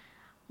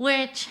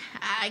 Which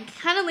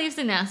kind of leaves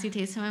a nasty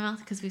taste in my mouth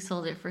because we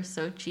sold it for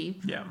so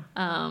cheap. Yeah.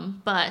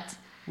 But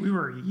we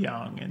were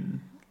young and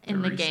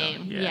in the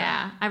game.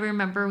 Yeah. I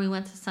remember we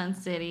went to Sun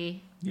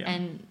City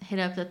and hit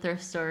up the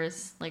thrift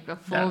stores like a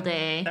full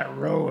day. That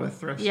row of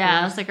thrift stores.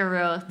 Yeah, it was like a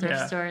row of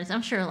thrift stores.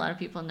 I'm sure a lot of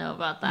people know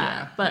about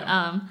that. But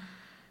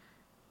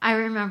I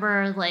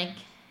remember like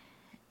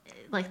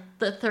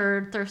the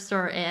third thrift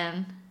store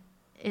in.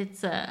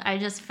 It's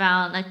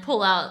I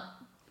pull out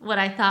what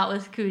I thought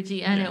was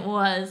Coogee, and it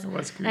was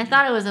Coogee. I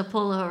thought it was a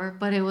pullover,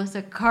 but it was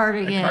a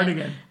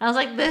cardigan. I was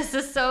like, this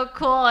is so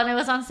cool, and it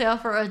was on sale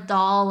for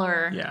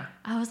 $1. Yeah.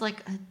 I was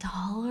like,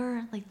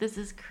 $1? Like, this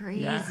is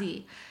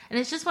crazy. And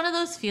it's just one of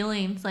those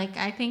feelings. Like,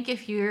 I think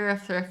if you're a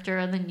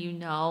thrifter, then you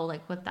know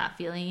like what that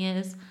feeling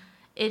is.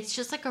 It's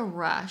just like a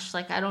rush.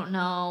 Like, I don't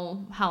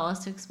know how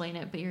else to explain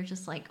it, but you're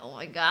just like, oh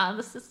my God,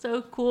 this is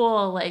so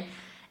cool. Like,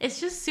 it's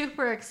just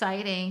super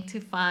exciting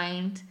to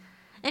find.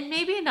 And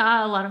maybe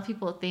not a lot of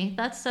people think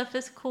that stuff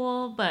is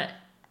cool, but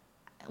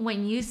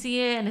when you see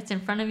it and it's in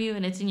front of you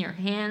and it's in your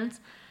hands,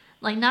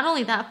 like not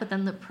only that, but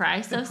then the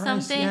price of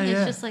something,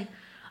 it's just like,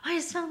 I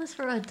just found this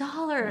for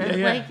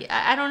 $1. Like,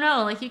 I don't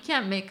know, like you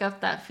can't make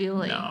up that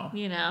feeling,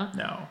 you know?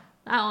 No.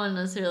 That one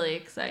was really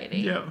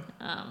exciting. Yeah.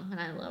 And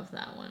I love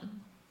that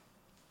one.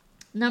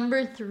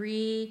 Number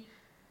 3,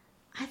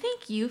 I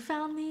think you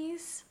found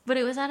these, but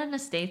it was at an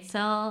estate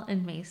sale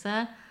in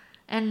Mesa.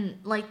 And,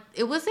 like,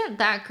 it wasn't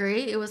that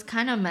great. It was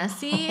kind of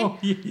messy. Oh,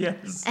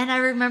 yes. And I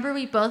remember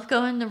we both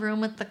go in the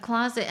room with the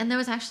closet, and there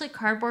was actually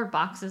cardboard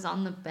boxes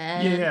on the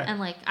bed. Yeah. And,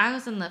 like, I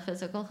was in the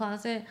physical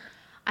closet,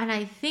 and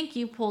I think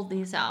you pulled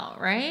these out,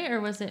 right?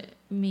 Or was it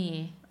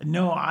me?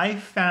 No, I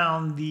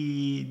found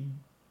the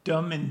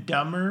Dumb and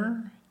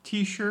Dumber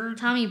t-shirt.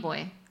 Tommy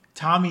Boy.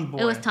 Tommy Boy.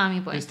 It was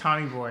Tommy Boy. It was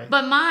Tommy Boy.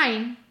 But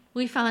mine,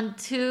 we found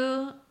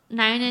 2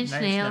 Nine Inch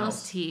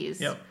Nails tees.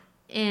 Yep.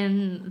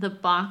 In the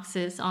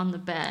boxes on the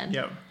bed.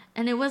 Yep.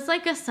 And it was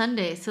like a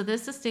Sunday, so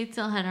this estate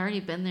sale had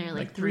already been there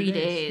like 3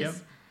 days. Yep.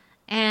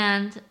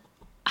 And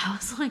I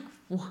was like,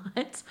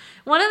 what?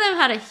 One of them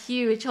had a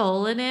huge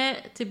hole in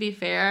it, to be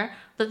fair,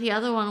 but the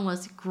other one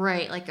was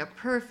great, like a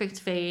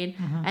perfect fade.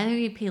 Mm-hmm. I think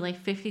we paid like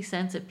 50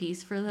 cents a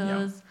piece for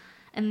those. Yep.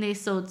 And they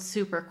sold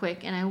super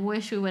quick, and I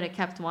wish we would have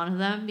kept one of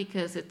them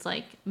because it's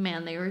like,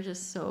 man, they were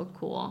just so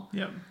cool.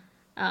 Yep.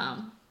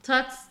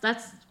 So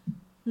that's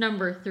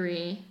number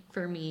 3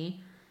 for me.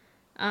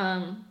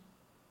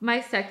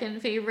 My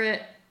second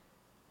favorite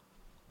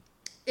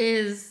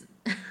is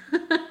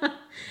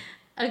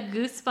a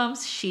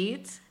Goosebumps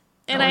sheet.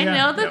 And I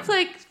know that's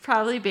like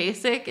probably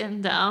basic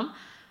and dumb,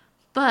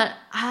 but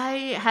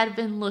I had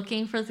been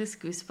looking for this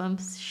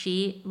Goosebumps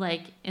sheet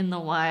like in the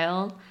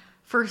wild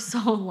for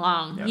so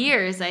long.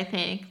 Years, I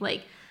think.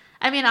 Like,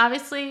 I mean,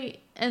 obviously,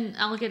 and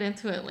I'll get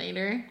into it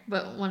later,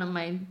 but one of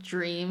my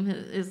dreams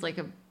is like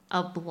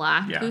a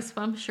black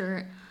Goosebumps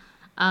shirt.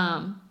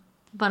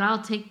 But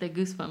I'll take the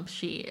Goosebumps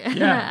sheet.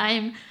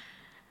 Yeah.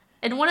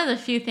 And one of the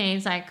few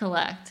things I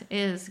collect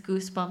is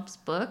Goosebumps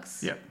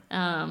books. Yep.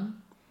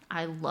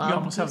 I love You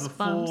almost Goosebumps. have the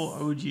full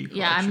OG collection.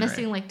 Yeah, I'm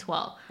missing like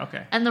 12.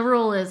 Okay. And the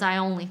rule is I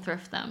only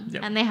thrift them.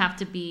 Yep. And they have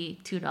to be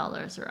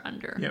 $2 or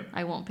under. Yep.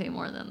 I won't pay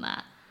more than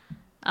that.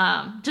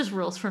 Just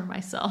rules for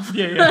myself.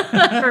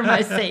 Yeah. For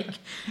my sake.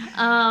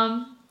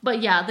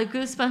 But yeah, the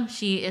Goosebumps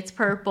sheet, it's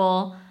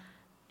purple.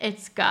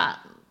 It's got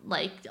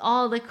like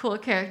all the cool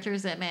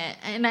characters in it,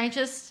 and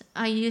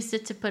I used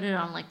it to put it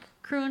on like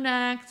crew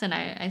necks, and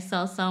I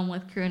sell some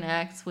with crew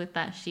necks with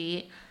that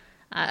sheet.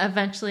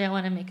 Eventually I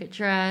want to make a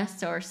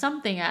dress or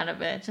something out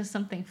of it, just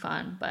something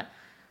fun, but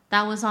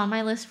that was on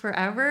my list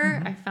forever.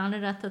 Mm-hmm. I found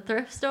it at the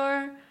thrift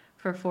store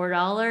for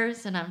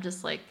 $4, and I'm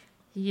just like,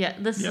 yeah,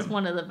 this is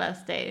one of the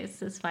best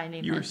days, is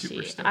finding that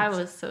sheet. Stoked. I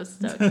was so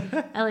stoked.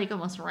 I like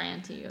almost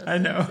ran to you. I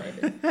know.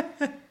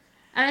 So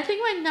and I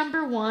think my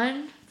number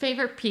 1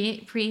 favorite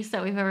piece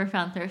that we've ever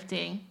found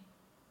thrifting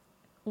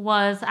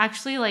was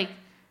actually like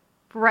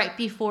right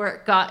before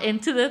it got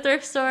into the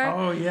thrift store.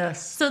 Oh,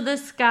 yes. So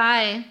this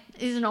guy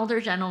is an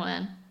older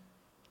gentleman,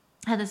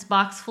 had this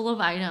box full of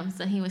items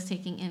that he was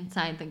taking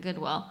inside the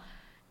Goodwill.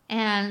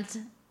 And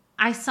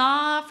I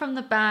saw from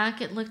the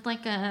back, it looked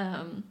like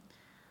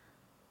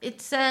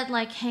it said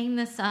like hang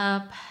this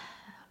up.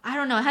 I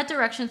don't know. It had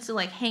directions to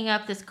like hang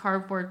up this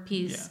cardboard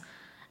piece. Yeah.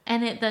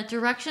 And the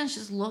directions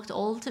just looked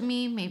old to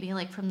me, maybe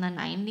like from the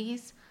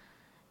 90s.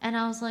 And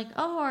I was like,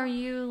 oh, are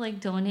you like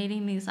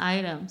donating these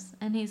items?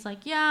 And he's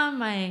like, yeah,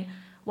 my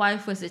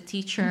wife was a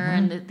teacher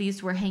and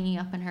these were hanging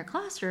up in her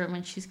classroom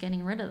and she's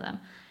getting rid of them.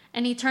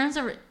 And he turns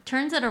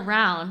it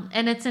around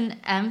and it's an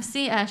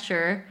MC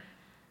Escher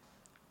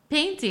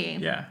painting.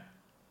 Yeah.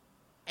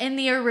 In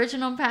the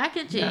original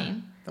packaging. Yeah.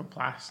 The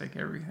plastic,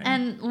 everything.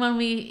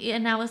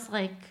 And I was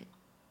like,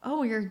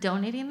 oh, you're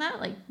donating that?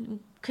 Like,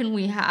 can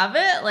we have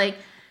it? Like,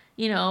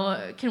 you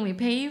know, can we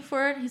pay you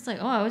for it? He's like,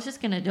 oh, I was just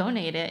going to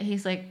donate it.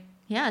 He's like,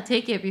 yeah,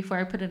 take it before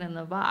I put it in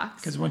the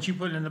box. Because once you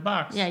put it in the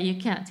box. Yeah,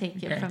 you can't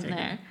take it from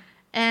there.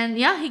 And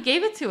yeah, he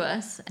gave it to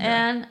us.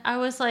 Yeah. And I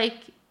was like,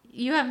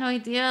 you have no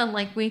idea.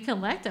 Like, we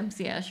collect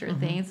MC Escher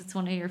things. It's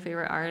one of your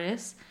favorite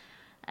artists.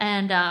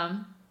 And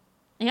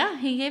yeah,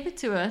 he gave it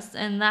to us.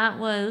 And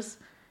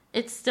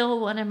it's still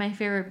one of my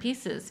favorite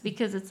pieces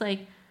because it's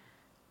like,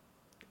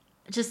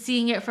 just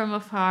seeing it from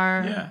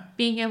afar,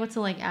 being able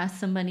to like ask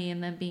somebody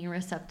and then being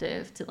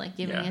receptive to like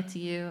giving it to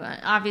you.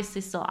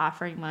 Obviously, still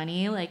offering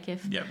money. Like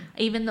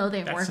even though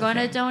they were going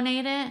to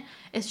donate it,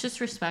 it's just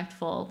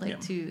respectful.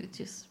 Like to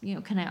just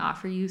can I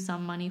offer you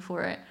some money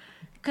for it?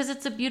 Because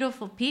it's a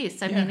beautiful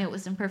piece. I mean, it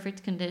was in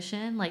perfect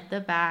condition. Like the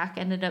back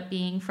ended up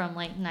being from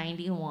like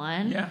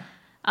 91. Yeah.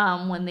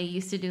 When they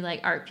used to do like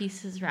art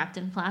pieces wrapped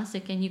in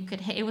plastic, and you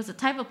could it was a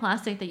type of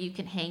plastic that you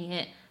could hang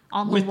it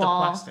on the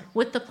wall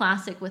with the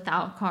plastic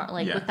without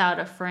without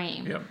a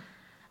frame. Yep.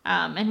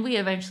 And we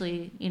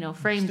eventually,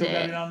 framed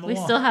it. We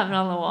still have it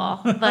on the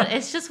wall. But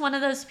it's just one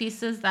of those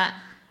pieces that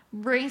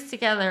brings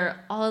together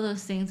all of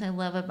those things I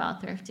love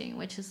about thrifting,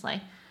 which is like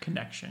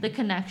the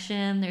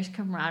connection, there's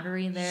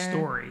camaraderie there.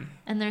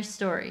 There's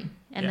story.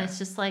 And it's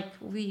just like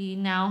we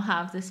now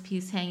have this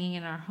piece hanging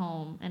in our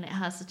home and it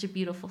has such a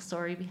beautiful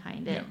story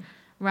behind it.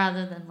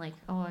 Rather than like,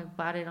 oh, I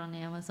bought it on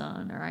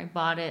Amazon or I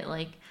bought it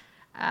like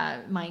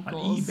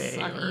Michael's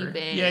on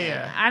eBay.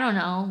 Yeah. I don't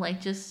know,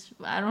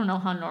 I don't know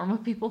how normal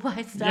people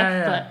buy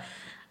stuff,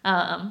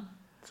 but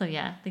so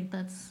yeah, I think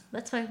that's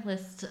my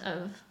list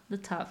of the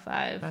top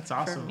 5. That's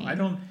awesome. For me. I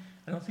don't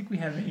think we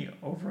have any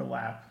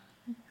overlap.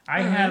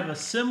 I have a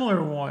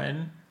similar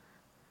one,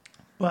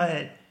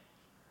 but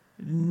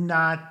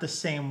not the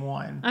same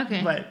one.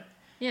 Okay. But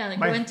yeah,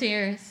 go into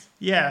yours.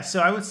 Yeah, so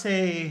I would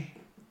say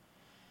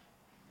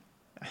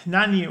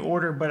not in any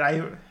order, but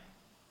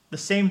the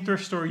same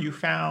thrift store you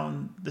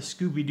found the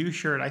Scooby-Doo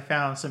shirt, I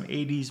found some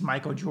 80s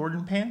Michael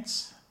Jordan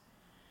pants.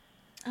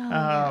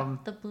 Oh,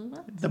 the blue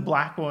ones? The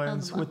black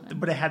ones,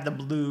 but it had the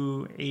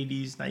blue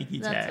 80s Nike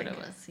tag. That's what it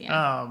was,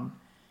 yeah.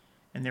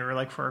 And they were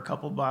like for a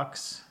couple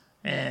bucks.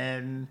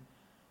 And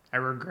I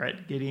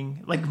regret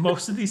getting, like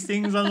most of these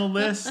things on the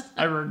list,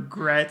 I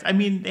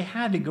mean, they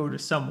had to go to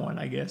someone,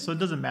 I guess. So it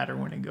doesn't matter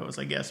when it goes,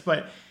 I guess.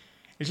 But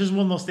it's just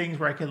one of those things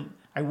where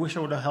I wish I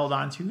would have held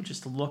on to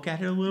just to look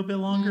at it a little bit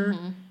longer.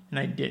 And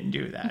I didn't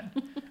do that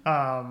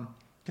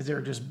because they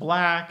were just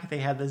black. They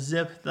had the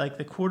zip, like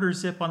the quarter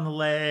zip on the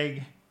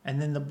leg,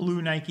 and then the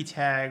blue Nike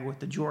tag with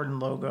the Jordan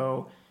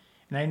logo.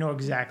 And I know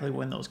exactly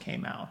when those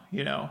came out,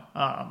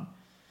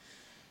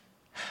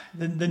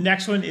 The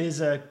next one is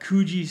a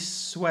Coogee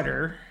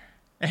sweater.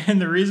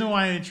 And the reason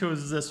why I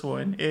chose this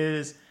one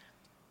is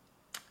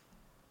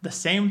the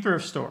same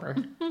thrift store,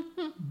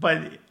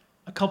 but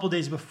a couple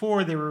days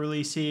before they were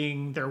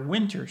releasing their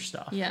winter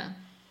stuff. Yeah.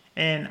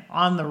 And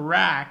on the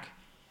rack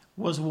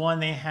was one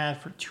they had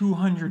for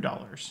 $200.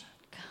 God.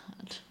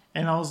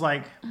 And I was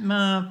like,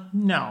 no.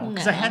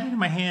 Because I had it in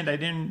my hand.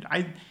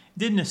 I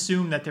didn't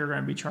assume that they were going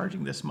to be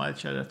charging this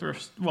much at a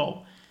thrift.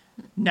 Well,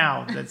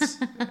 now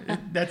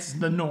that's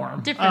the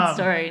norm. Different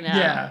story now.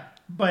 Yeah.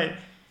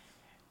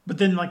 But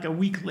then like a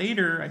week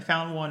later, I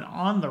found one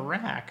on the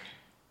rack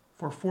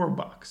for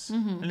 $4.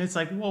 And it's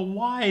like, well,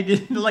 why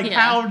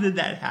how did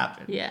that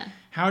happen? Yeah.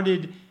 How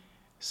did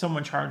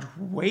someone charge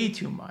way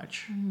too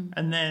much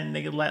and then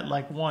they let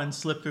like one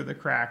slip through the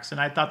cracks? And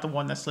I thought the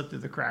one that slipped through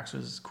the cracks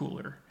was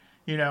cooler,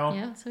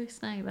 Yeah, so we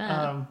snagged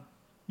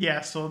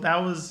that. So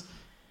that was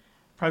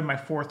probably my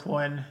 4th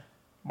one.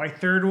 My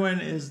 3rd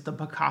one is the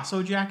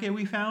Picasso jacket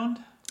we found.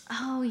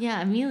 Oh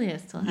yeah, Amelia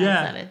still has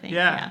that, I think.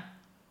 Yeah.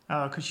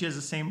 Because she has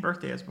the same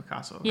birthday as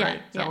Picasso, yeah, right?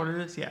 Is that what it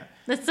is? Yeah.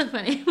 That's so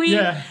funny.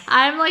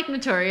 I'm like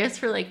notorious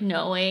for like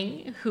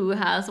knowing who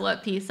has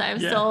what piece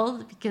I've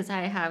sold because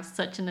I have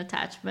such an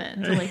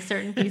attachment to like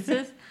certain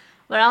pieces.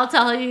 But I'll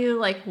tell you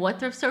like what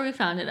thrift store we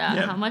found it at,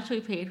 how much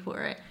we paid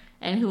for it,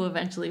 and who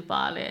eventually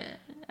bought it.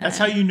 That's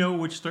how you know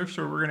which thrift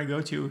store we're going to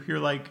go to. If you're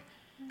like,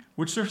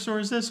 which thrift store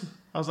is this?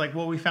 I was like,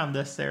 well, we found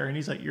this there.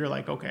 And you're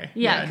like, okay.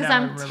 Yeah, because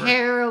I'm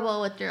terrible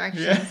with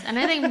directions. Yeah. And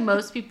I think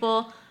most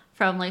people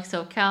from like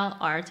SoCal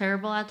are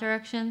terrible at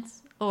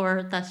directions,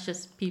 or that's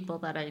just people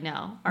that I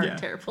know are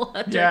terrible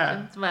at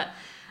directions. But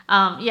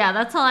Yeah,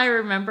 that's all I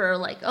remember.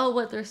 Like, oh,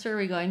 what thrift store are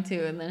we going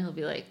to? And then he'll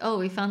be like, oh,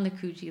 we found the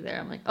Coogee there.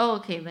 I'm like, oh,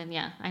 okay, then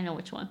yeah, I know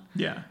which one.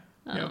 Yeah.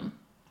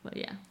 But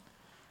yeah.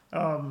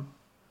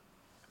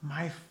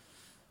 My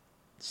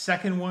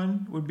second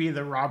one would be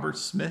the Robert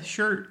Smith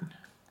shirt.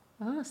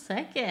 Oh,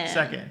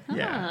 second.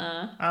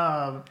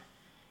 Yeah.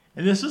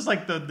 And this was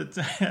like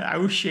the I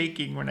was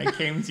shaking when I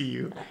came to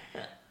you.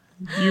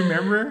 Do you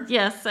remember?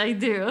 Yes, I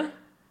do.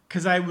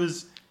 Because I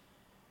was,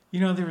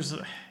 there was,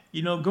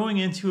 going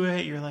into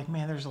it, you're like,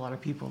 man, there's a lot of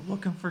people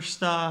looking for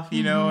stuff,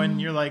 and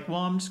you're like,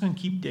 well, I'm just going to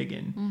keep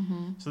digging.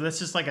 Mm-hmm. So that's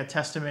just like a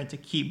testament to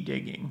keep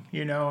digging,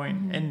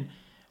 and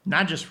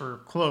not just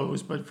for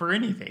clothes, but for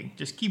anything.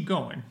 Just keep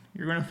going.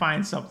 You're going to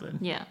find something.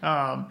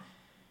 Yeah.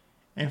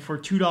 And for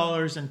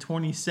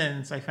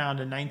 $2.20, I found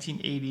a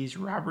 1980s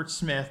Robert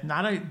Smith,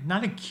 not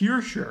a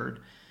Cure shirt,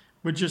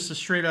 but just a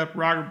straight up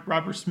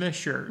Robert Smith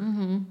shirt.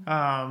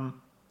 Mm-hmm.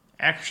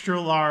 Extra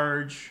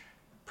large,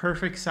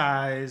 perfect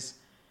size,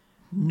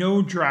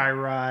 no dry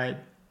rot.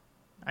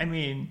 I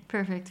mean,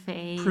 perfect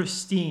fade,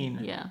 pristine.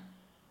 Yeah.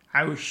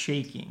 I was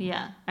shaking.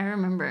 Yeah, I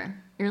remember.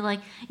 You're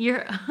like,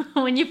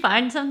 when you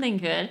find something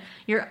good,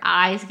 your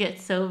eyes get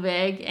so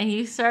big and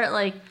you start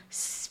like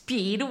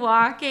speed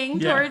walking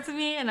towards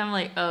me, and I'm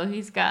like, oh,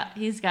 he's got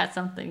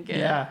something good.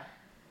 Yeah.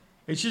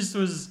 It just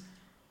was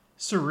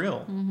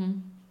surreal. Mm-hmm.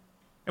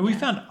 And we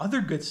found other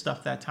good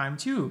stuff that time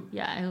too.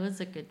 Yeah, it was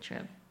a good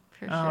trip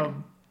for sure.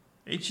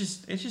 It's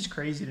just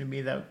crazy to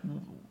me that,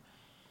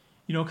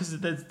 because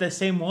the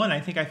same one, I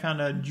think I found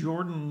a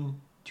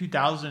Jordan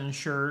 2000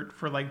 shirt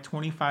for like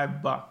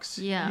 $25.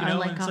 Yeah, or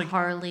like a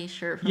Harley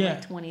shirt from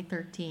like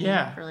 2013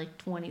 for like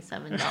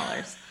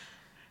 $27.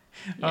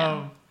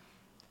 Yeah.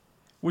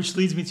 Which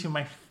leads me to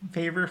my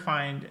favorite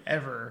find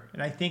ever.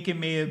 And I think it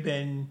may have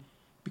been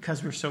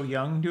because we're so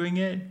young doing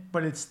it,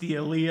 but it's the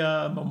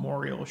Aaliyah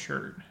Memorial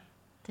shirt.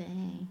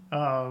 Dang.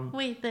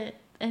 Wait, the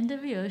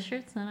NWO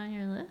shirt's not on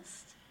your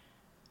list?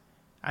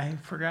 I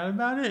forgot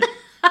about it.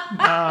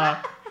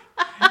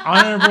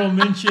 Honorable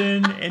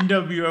mention,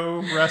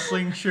 NWO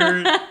wrestling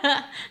shirt.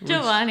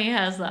 Giovanni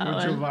has that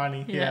one.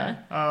 Giovanni,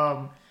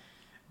 yeah.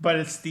 But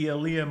it's the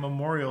Aaliyah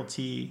Memorial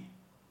tee,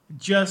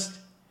 just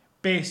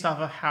based off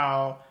of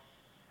how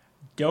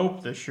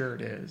dope the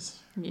shirt is.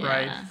 Yeah.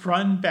 Right?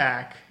 Front and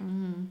back.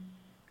 Mm-hmm.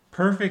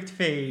 Perfect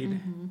fade.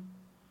 Mm-hmm.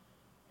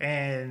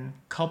 And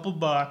couple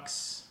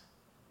bucks.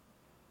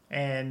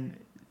 And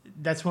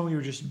that's when we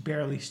were just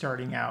barely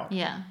starting out.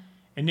 Yeah.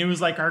 And it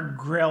was like our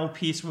grail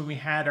piece when we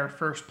had our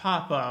first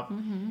pop-up.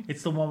 Mm-hmm.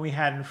 It's the one we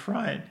had in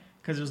front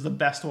because it was the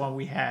best one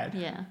we had.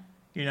 Yeah.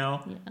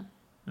 Yeah.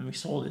 And we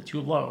sold it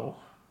too low.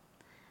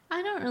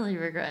 I don't really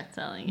regret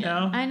selling it.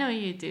 No? I know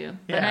you do.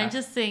 But I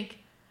just think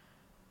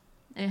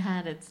it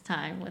had its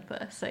time with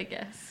us, I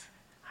guess.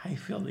 I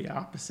feel the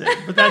opposite.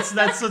 But that's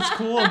what's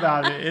cool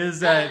about it,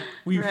 is that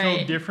we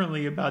feel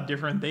differently about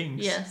different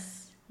things.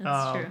 Yes,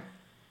 that's true.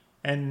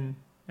 And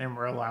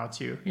we're allowed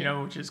to,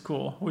 which is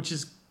cool. Which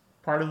is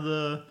part of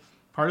the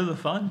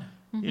fun.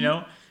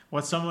 Mm-hmm.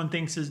 What someone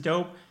thinks is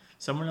dope,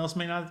 someone else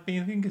may not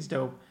think is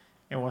dope.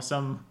 And what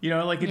some, it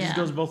just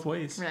goes both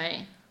ways.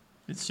 Right.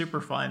 It's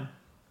super fun.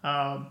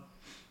 So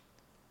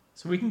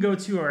we can go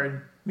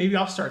to maybe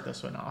I'll start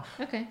this one off.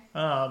 Okay.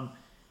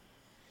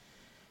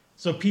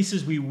 So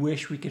pieces we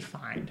wish we could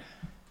find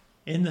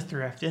in the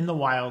thrift, in the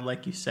wild,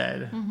 like you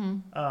said.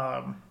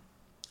 Mm-hmm.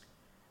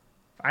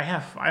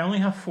 I only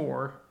have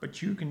 4,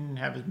 but you can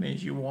have as many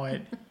as you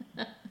want.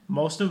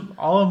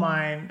 All of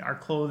mine are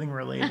clothing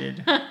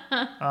related. 2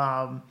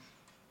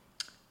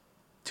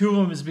 of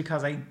them is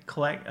because I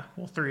collect.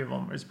 Well, 3 of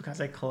them is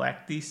because I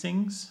collect these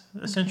things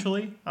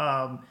essentially.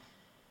 But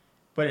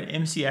an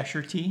MC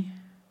Escher tee.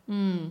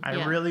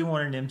 I really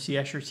want an MC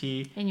Escher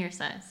tee in your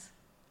size.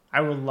 I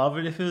would love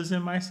it if it was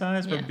in my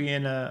size, but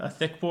being a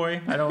thick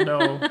boy, I don't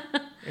know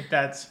if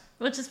that's...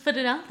 We'll just put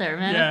it out there.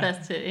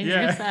 Manifest it in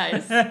your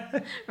size.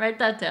 Write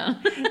that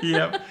down.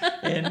 Yep.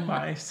 In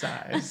my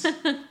size.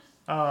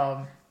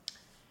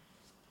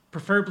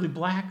 Preferably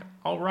black.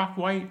 I'll rock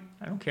white.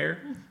 I don't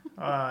care.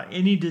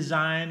 Any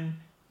design.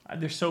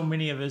 There's so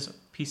many of his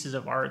pieces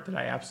of art that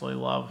I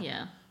absolutely love.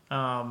 Yeah.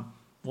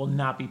 Will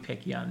not be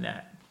picky on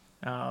that.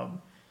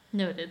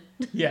 Noted.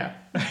 Yeah.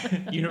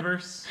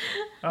 Universe.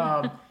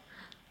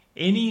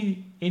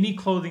 Any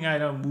clothing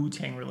item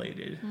Wu-Tang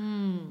related.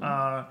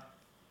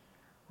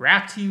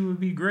 Rap tee would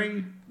be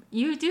great.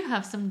 You do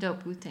have some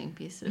dope Wu-Tang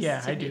pieces.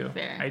 Yeah, I do.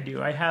 Fair. I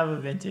do. I have a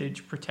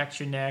vintage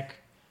protection neck,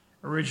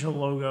 original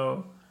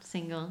logo,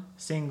 single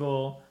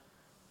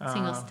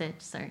stitch.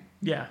 Sorry.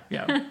 Yeah.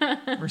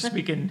 We're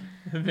speaking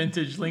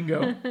vintage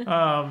lingo.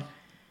 And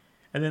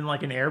then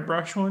like an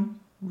airbrush one,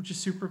 which is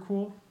super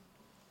cool.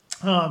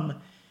 But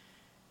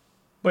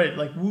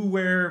like Wu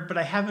wear, but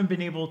I haven't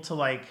been able to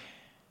like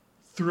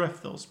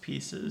thrift those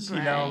pieces.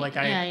 Right.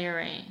 You're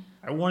right.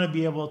 I want to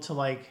be able to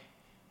like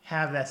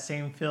have that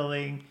same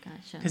feeling.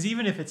 Gotcha. Because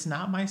even if it's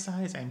not my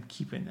size, I'm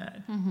keeping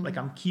that. Mm-hmm. Like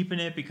I'm keeping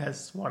it because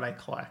it's what I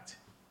collect.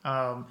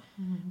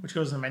 Which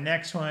goes into my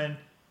next one,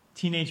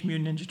 Teenage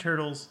Mutant Ninja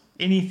Turtles.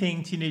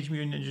 Anything Teenage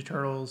Mutant Ninja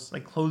Turtles,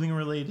 like clothing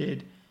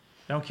related.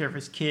 don't care if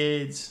it's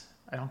kids.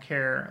 I don't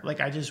care.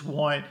 Like, I just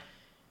want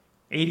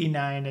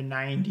 89 to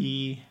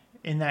 90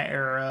 in that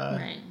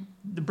era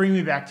to bring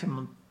me back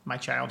to my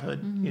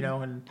childhood, you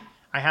know, and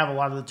I have a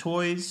lot of the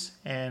toys,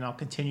 and I'll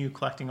continue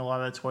collecting a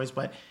lot of the toys,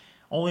 but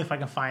only if I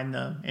can find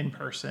them in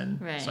person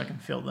so I can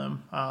feel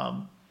them.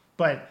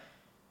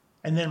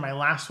 And then my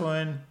last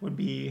one would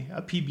be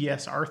a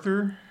PBS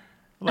Arthur.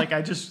 Like,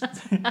 I just,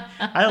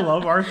 I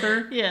love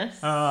Arthur.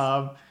 Yes.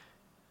 Now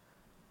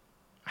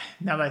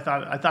that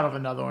I thought of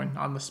another one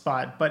on the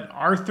spot, but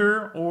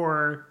Arthur,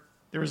 or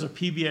there was a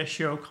PBS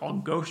show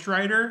called Ghost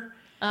Rider.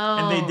 Oh,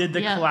 and they did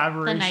the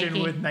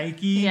collaboration with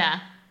Nike. Yeah.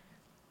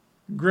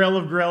 Grail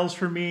of grails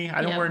for me.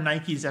 I don't wear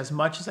Nikes as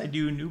much as I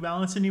do New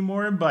Balance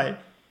anymore,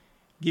 but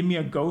give me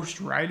a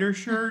Ghost Rider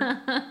shirt,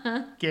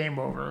 game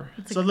over.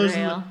 So those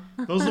are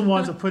the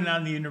ones I'm putting out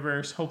in the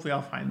universe. Hopefully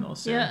I'll find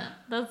those soon. Yeah,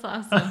 that's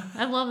awesome.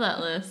 I love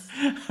that list.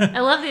 I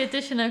love the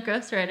addition of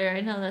Ghost Rider.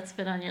 I know that's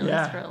been on your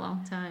list for a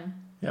long time.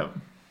 Yep.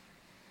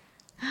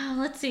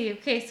 Let's see.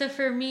 Okay, so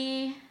for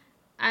me,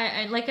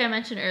 I like I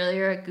mentioned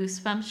earlier, a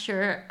Goosebumps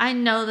shirt. I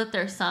know that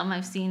there's some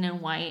I've seen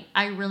in white.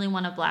 I really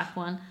want a black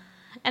one.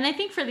 And I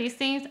think for these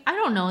things, I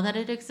don't know that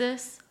it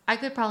exists. I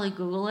could probably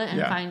Google it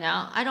and find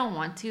out. I don't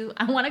want to.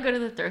 I want to go to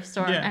the thrift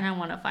store and I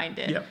want to find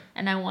it. Yep.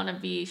 And I want to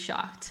be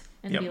shocked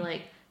and be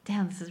like,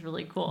 damn, this is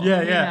really cool.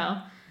 Yeah, you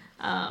know?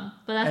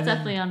 But that's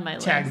definitely on my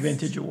list. Tag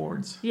Vintage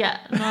Awards. Yeah.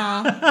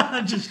 Well,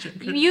 I'm just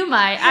joking. You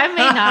might. I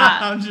may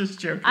not. I'm just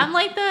joking. I'm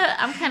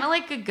kind of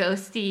like a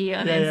ghosty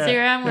on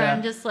Instagram where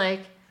I'm just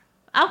like,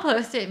 I'll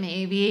post it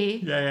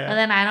maybe. Yeah. But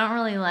then I don't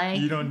really like.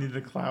 You don't need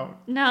the clout.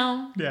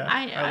 No. Yeah.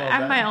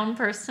 I'm my own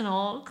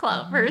personal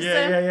clout person.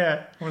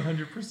 Yeah.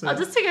 100%. I'll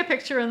just take a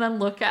picture and then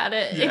look at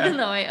it, even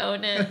though I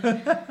own it.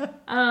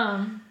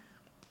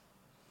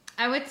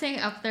 I would say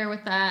up there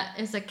with that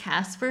is a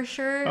Casper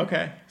shirt.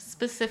 Okay.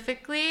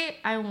 Specifically,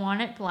 I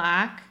want it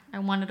black. I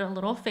want it a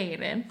little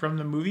faded. From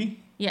the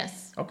movie?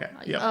 Yes. Okay.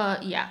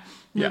 Yeah.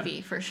 Movie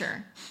for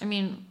sure. I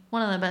mean,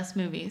 one of the best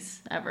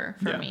movies ever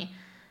for me.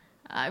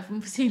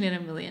 I've seen it a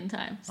million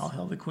times. All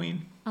hail the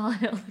queen. All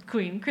hail the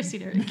queen,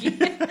 Christina Ricci.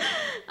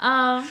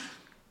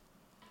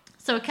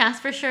 So a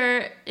Casper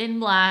shirt in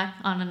black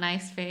on a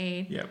nice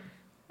fade. Yep.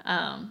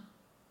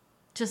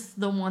 Just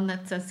the one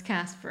that says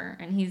Casper,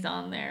 and he's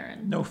on there.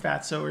 And no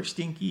Fatso or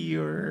Stinky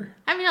or.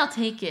 I mean, I'll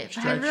take it,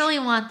 but I really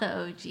want the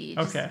OG.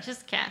 Okay.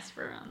 Just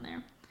Casper on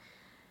there.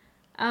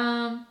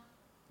 I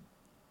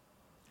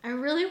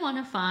really want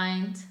to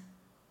find,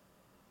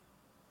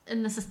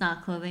 and this is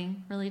not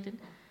clothing related,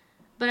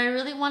 but I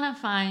really want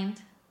to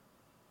find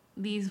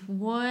these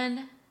wood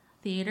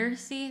theater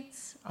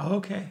seats.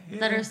 Okay.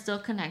 That are still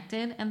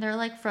connected, and they're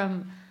like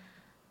from,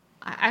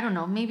 I don't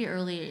know, maybe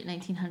early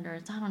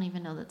 1900s. I don't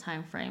even know the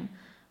time frame,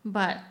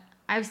 but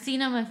I've seen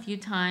them a few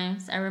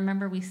times. I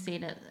remember we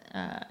stayed at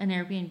an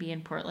Airbnb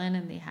in Portland,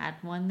 and they had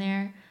one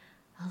there.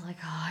 I was like,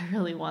 oh, I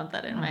really want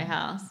that in my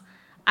house.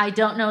 I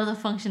don't know the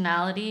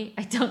functionality.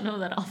 I don't know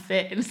that I'll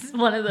fit in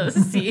one of those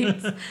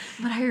seats,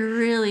 but I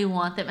really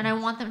want them. And I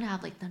want them to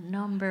have like the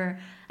number,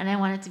 and I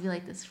want it to be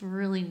like this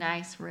really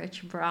nice,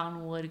 rich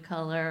brown wood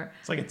color.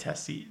 It's like a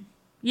test seat.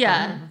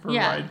 Yeah. For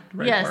ride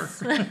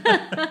yes. park.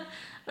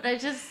 But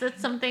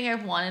it's something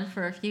I've wanted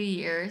for a few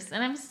years,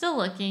 and I'm still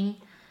looking.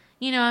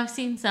 You know, I've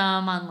seen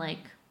some on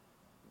like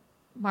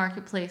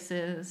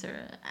marketplaces,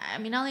 or I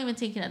mean, I'll even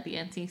take it at the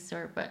antique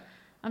store, but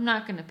I'm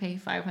not going to pay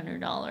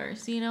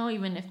 $500, you know,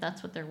 even if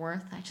that's what they're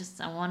worth.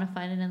 I want to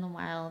find it in the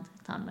wild.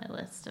 It's on my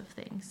list of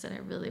things that I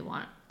really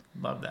want.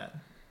 Love that.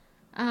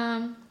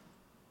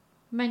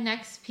 My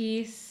next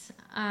piece,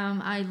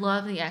 I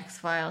love the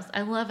X-Files.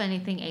 I love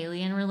anything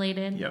alien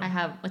related.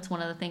 Yep. It's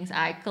one of the things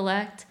I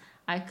collect.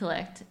 I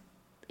collect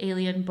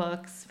alien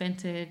books,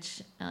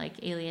 vintage, like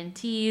alien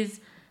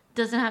teas.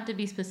 Doesn't have to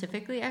be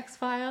specifically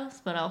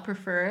X-Files, but I'll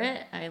prefer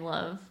it. I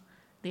love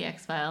the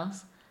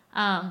X-Files.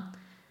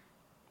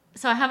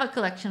 So I have a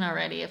collection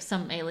already of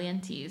some alien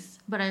teas,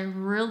 but I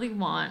really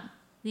want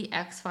the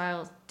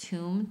X-Files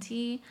Tomb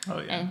tea. Oh,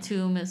 yeah. And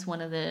Tomb is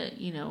one of the,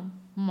 you know,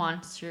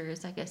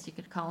 monsters, I guess you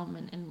could call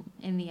them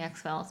in the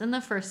X-Files. In the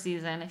first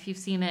season, if you've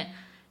seen it,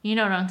 you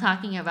know what I'm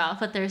talking about.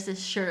 But there's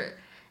this shirt.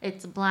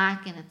 It's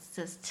black, and it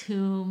says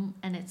Tomb,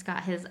 and it's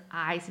got his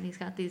eyes, and he's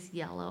got these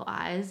yellow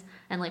eyes.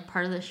 And, like,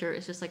 part of the shirt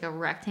is just, like, a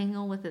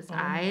rectangle with his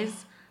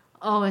eyes.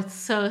 Oh, it's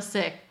so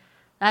sick.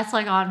 That's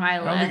like on my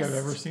list. I don't think I've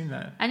ever seen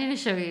that. I need to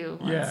show you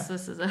once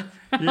this is over.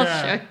 I'll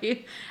show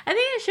you. I think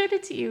I showed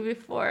it to you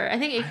before. I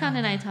think Akon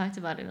and I talked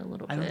about it a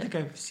little bit. I don't think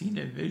I've seen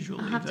it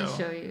visually, I'll have to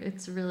show you.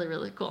 It's really,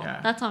 really cool.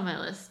 Yeah. That's on my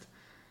list.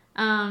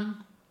 And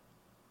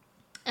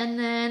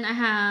then I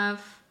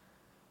have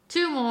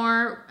two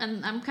more,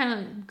 and I'm kind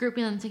of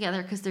grouping them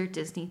together because they're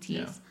Disney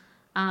teas.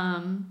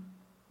 Yeah.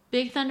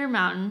 Big Thunder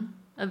Mountain,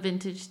 a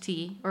vintage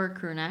tea or a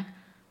crew neck.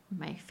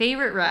 My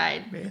favorite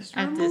ride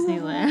at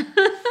Disneyland.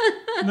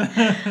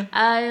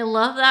 I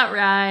love that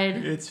ride.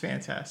 It's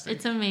fantastic.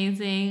 It's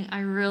amazing. I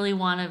really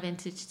want a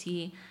vintage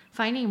tee.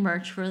 Finding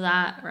merch for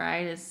that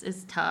ride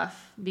is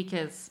tough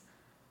because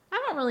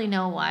I don't really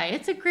know why.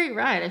 It's a great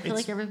ride. I feel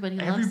like everybody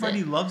loves it.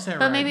 Everybody loves that ride.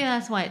 But maybe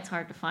that's why it's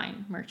hard to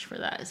find merch for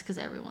that, is because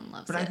everyone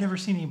loves it. But I've never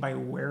seen anybody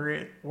wear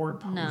it or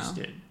post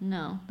it.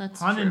 No, that's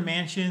Haunted true.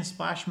 Mansion,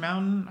 Splash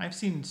Mountain. I've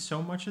seen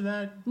so much of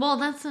that. Well,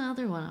 that's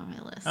another one on my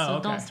list.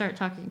 So don't start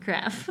talking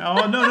crap.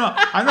 Oh, no.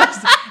 I'm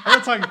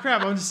not talking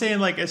crap. I'm just saying,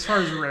 like, as far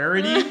as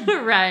rarity.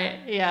 Right,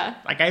 yeah.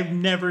 Like, I've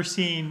never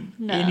seen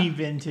any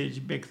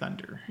vintage Big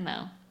Thunder.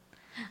 No.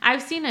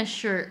 I've seen a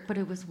shirt, but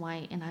it was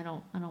white, and I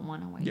don't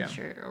want a white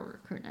shirt or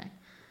a crew neck.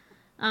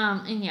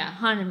 And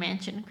Haunted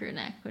Mansion crew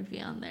neck would be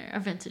on there, a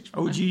vintage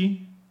one. OG?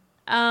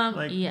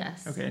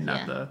 Yes. Okay,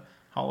 not the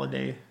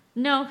holiday.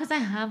 No, because I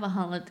have a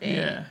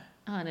holiday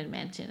Haunted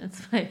Mansion.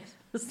 It's my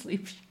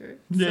sleep shirt.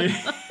 So.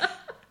 Yeah.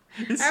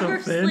 It's so thin. I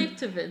wear sleep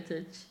to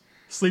vintage.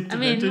 Sleep to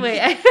vintage? Wait,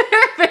 I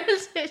wear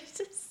vintage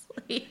to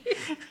sleep.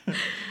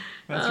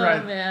 That's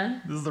right.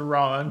 Man. This is the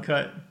raw,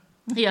 uncut.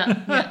 Yeah,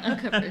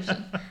 uncut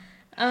version.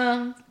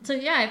 So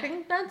I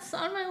think that's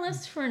on my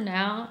list for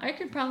now. I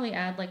could probably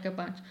add like a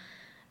bunch.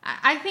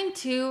 I think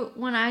too,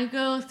 when I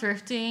go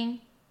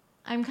thrifting,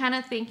 I'm kind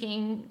of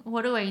thinking,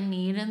 what do I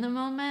need in the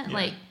moment?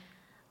 Yeah.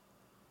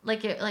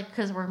 Like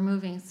because we're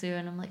moving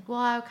soon. I'm like, well,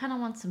 I kind of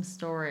want some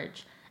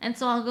storage. And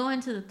so I'll go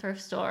into the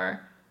thrift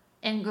store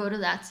and go to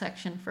that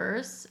section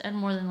first. And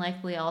more than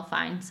likely I'll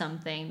find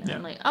something that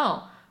I'm like,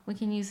 oh, we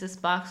can use this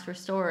box for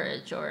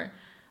storage, or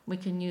we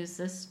can use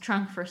this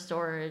trunk for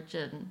storage.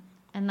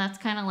 And that's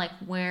kind of like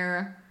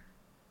where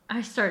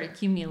I start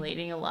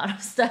accumulating a lot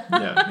of stuff.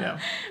 Yeah.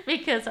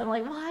 Because I'm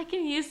like, well, I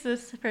can use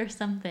this for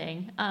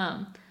something.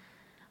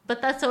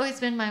 But that's always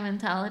been my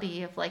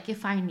mentality of like,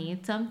 if I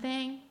need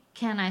something,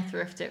 can I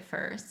thrift it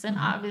first? And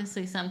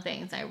obviously some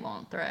things I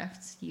won't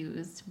thrift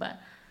used, but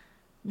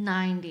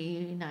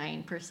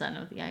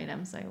 99% of the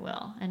items I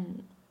will.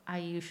 And I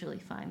usually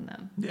find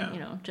them.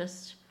 Yeah.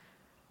 Just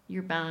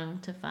you're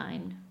bound to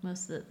find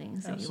most of the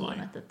things that you want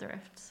at the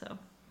thrift. So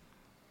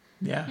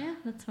yeah,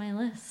 that's my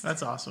list.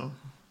 That's awesome.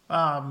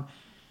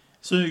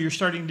 So you're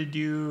starting to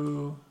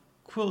do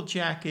quilt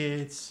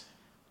jackets.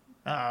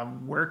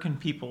 Where can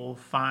people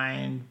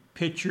find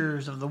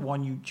pictures of the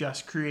one you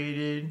just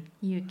created?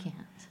 You can't.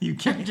 You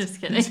can't. I'm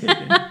just kidding.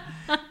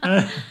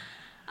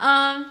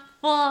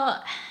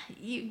 Well,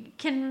 you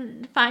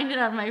can find it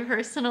on my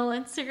personal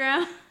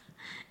Instagram.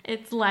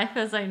 It's Life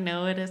as I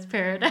Know It Is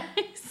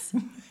Paradise.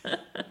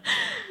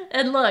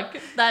 And look,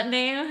 that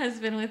name has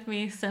been with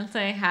me since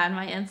I had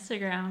my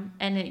Instagram,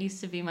 and it used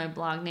to be my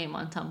blog name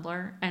on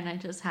Tumblr, and I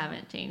just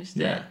haven't changed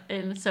it.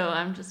 And so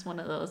I'm just one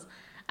of those,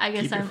 I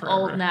guess I'm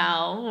old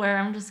now, where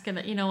I'm just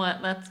gonna, you know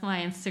what, that's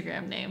my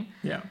Instagram name.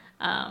 Yeah.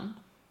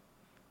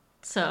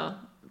 So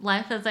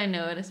Life as I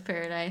Know It Is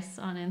Paradise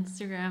on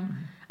Instagram.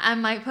 Mm-hmm. I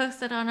might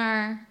post it on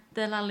our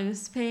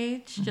DeLaLuz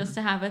page just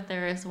to have it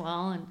there as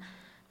well, and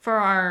for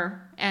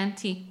our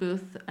antique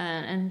booth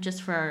and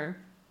just for our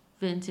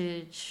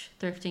vintage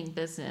thrifting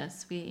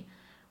business, we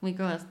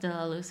go as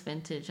DeLaLuz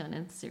Vintage on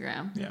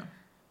Instagram.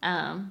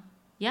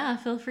 Yeah.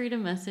 Feel free to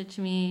message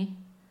me.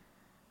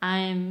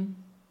 I'm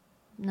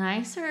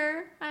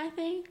nicer, I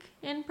think,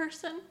 in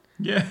person.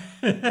 Yeah.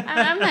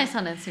 I'm nice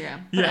on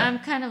Instagram, but I'm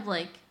kind of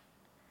like,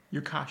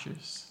 you're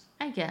cautious,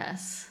 I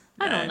guess.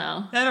 I don't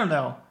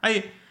know.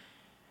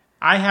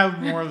 I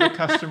have more of the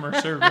customer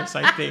service,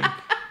 I think,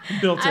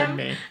 built in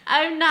me.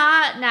 I'm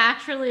not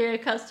naturally a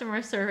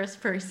customer service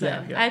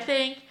person. Yeah. I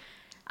think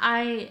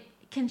I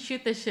can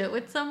shoot the shit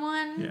with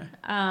someone. Yeah.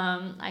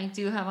 I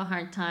do have a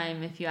hard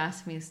time if you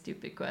ask me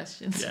stupid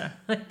questions. Yeah.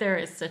 Like there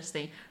is such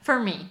thing for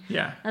me.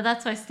 Yeah. Now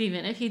that's why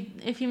Steven, if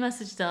you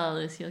message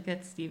DeLaLuz, you'll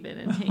get Steven,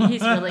 and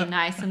he's really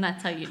nice, and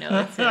that's how you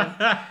know it's him.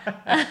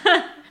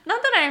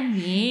 Not that I'm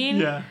mean.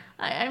 Yeah.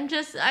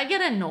 I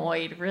get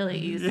annoyed really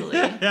easily.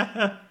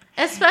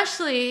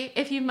 Especially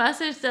if you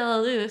message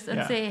DeLaLuz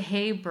and say,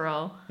 "Hey,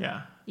 bro."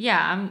 Yeah. Yeah,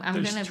 I'm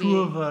gonna be. There's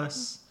two of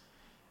us.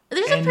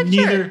 There's a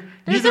picture.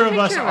 Neither of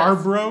us are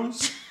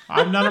bros.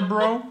 I'm not a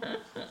bro.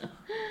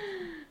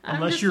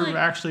 Unless you're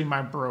actually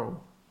my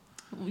bro.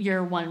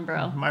 You're one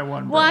bro. My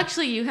one bro. Well,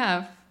 actually, you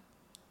have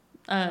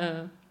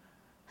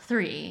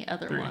 3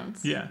 other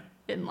ones. Yeah.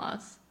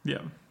 In-laws. Yeah.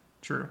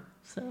 True.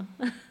 So.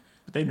 But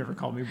they never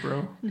call me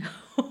bro. No.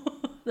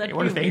 Hey,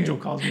 what if Angel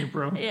calls me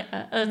bro?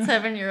 Yeah.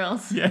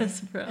 7-year-olds.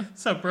 Yes. Bro.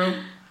 What's up, bro?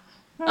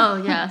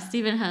 Oh, yeah.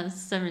 Steven has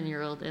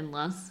 7-year-old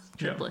in-laws.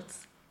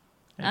 Triplets.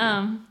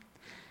 Yeah.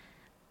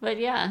 But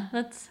yeah,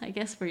 that's, I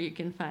guess, where you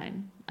can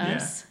find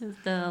us. Is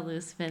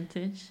DeLaLuz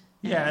Vintage.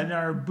 Yeah, and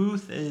our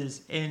booth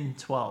is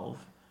N12.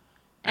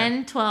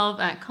 N12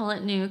 at Call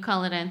It New,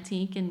 Call It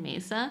Antique in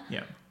Mesa.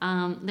 Yeah.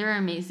 They're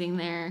amazing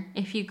there.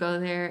 If you go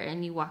there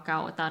and you walk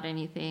out without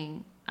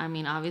anything, I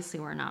mean,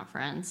 obviously we're not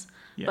friends.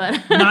 Yeah.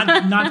 But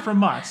not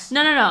from us.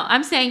 No.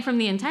 I'm saying from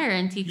the entire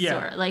antique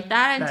store. Like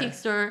that antique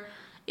store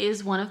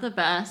is one of the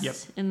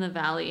best in the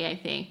valley, I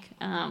think.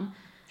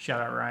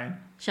 Shout out Ryan.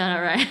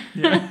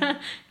 Yeah.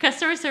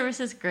 Customer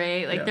service is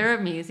great. Like they're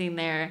amazing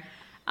there.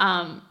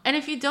 And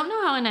if you don't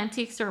know how an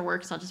antique store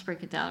works, I'll just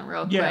break it down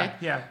real quick.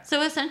 Yeah.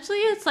 So essentially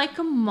it's like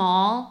a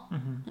mall,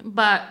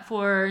 but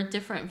for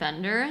different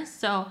vendors.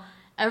 So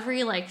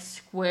every like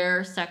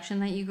square section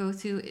that you go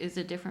to is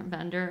a different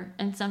vendor,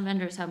 and some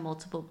vendors have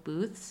multiple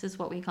booths, is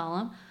what we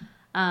call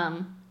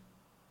them.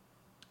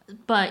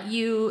 But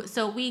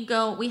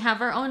we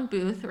have our own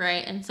booth,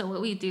 right? And so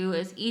what we do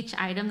is each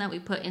item that we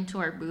put into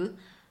our booth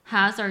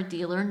has our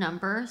dealer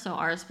number. So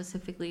ours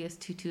specifically is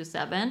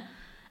 227.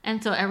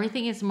 And so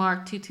everything is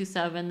marked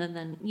 227. And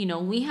then, you know,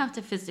 we have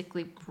to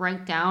physically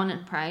write down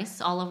and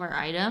price all of our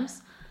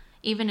items.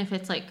 Even if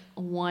it's like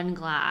one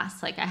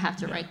glass, like I have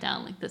to write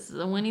down, like, this is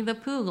a Winnie the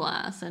Pooh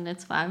glass and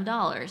it's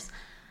 $5,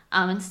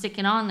 and stick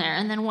it on there.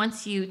 And then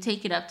once you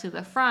take it up to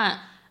the front,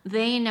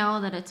 they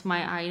know that it's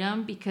my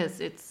item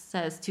because it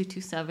says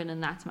 227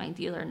 and that's my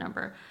dealer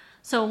number.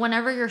 So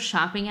whenever you're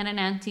shopping at an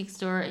antique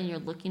store and you're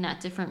looking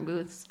at different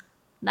booths,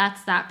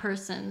 that's that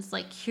person's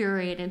like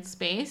curated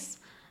space.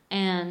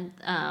 And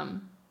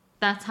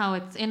that's how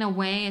it's, in a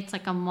way, it's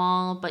like a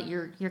mall, but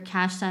your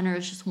cash center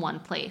is just one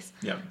place.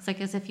 Yep. It's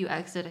like as if you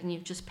exit and you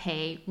just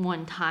pay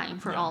one time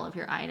for all of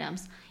your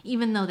items,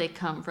 even though they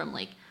come from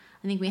like,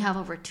 I think we have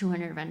over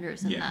 200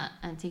 vendors in that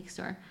antique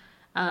store.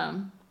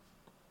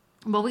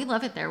 But we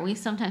love it there. We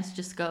sometimes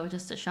just go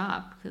just to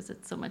shop because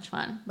it's so much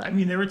fun. But, I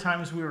mean, there were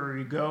times where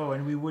we go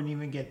and we wouldn't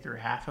even get through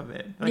half of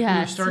it. Like, we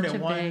would start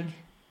at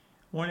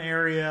one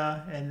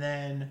area and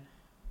then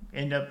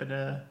end up in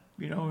a,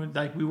 you know,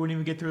 like we wouldn't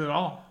even get through it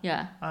all.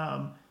 Yeah.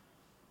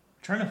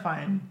 Trying to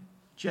find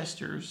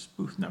Jester's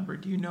booth number.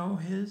 Do you know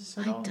his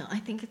at all? I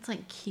think it's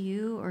like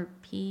Q or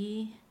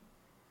P.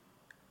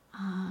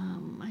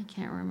 I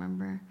can't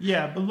remember.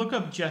 Yeah, but look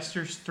up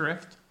Jester's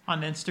Thrift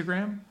on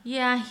Instagram.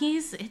 Yeah,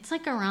 it's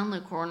like around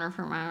the corner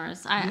from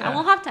ours. I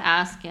will have to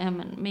ask him,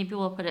 and maybe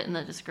we'll put it in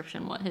the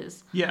description what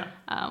his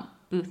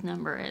booth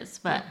number is.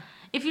 But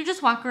if you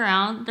just walk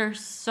around, there's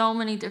so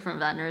many different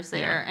vendors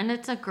there, and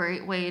it's a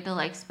great way to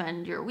like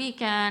spend your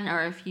weekend,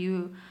 or if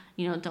you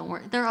don't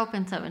work. They're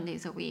open 7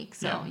 days a week,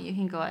 so you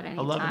can go at any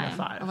 11 time. to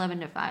 5. 11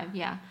 to 5,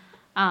 yeah.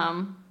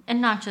 And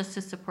not just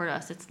to support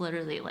us, it's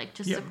literally like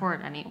just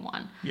support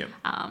anyone. Yep.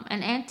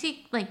 And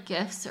antique like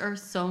gifts are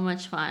so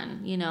much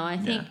fun. You know, I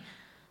think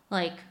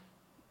like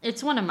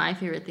it's one of my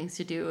favorite things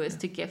to do is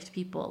to gift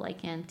people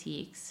like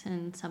antiques,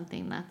 and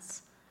something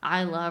that's,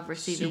 I love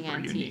receiving super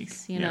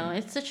antiques. unique. You know,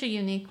 it's such a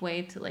unique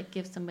way to like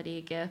give somebody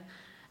a gift,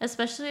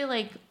 especially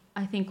like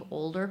I think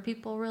older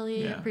people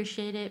really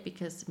appreciate it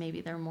because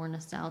maybe they're more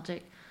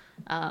nostalgic.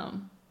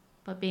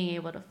 But being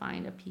able to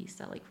find a piece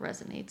that like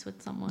resonates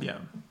with someone. Yeah.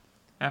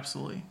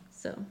 Absolutely.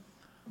 So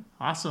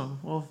awesome.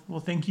 Well,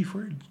 thank you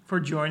for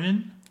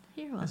joining.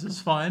 You're welcome. This is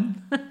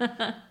fun.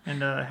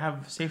 And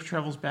have safe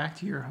travels back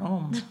to your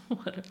home.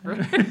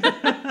 Whatever.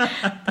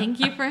 Thank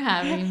you for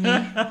having me.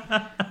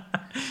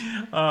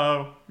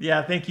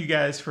 Thank you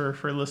guys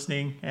for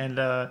listening, and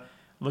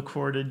look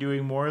forward to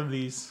doing more of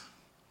these.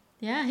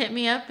 Yeah, hit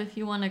me up if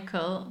you want a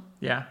coat.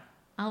 Yeah.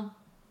 I'll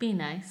be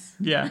nice.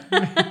 Yeah.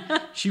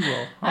 She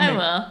will. I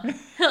will.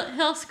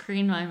 He'll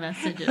screen my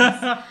messages.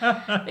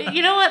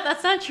 You know what?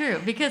 That's not true,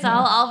 because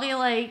I'll be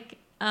like,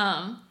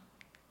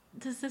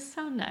 does this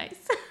sound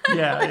nice?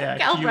 Yeah,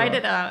 I'll write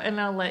it out and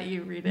I'll let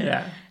you read it.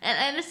 Yeah.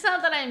 And it's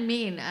not that I'm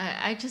mean.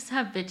 I just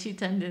have bitchy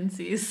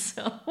tendencies,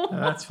 so. No,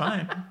 that's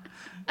fine.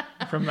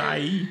 From the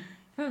IE.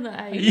 From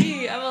the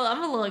IE.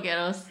 I'm a little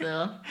ghetto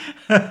still.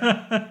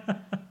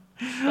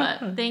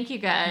 But thank you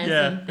guys.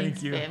 Yeah, and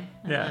thanks, thank you. babe.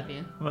 I love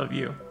you. Love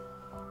you.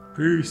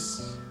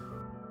 Peace.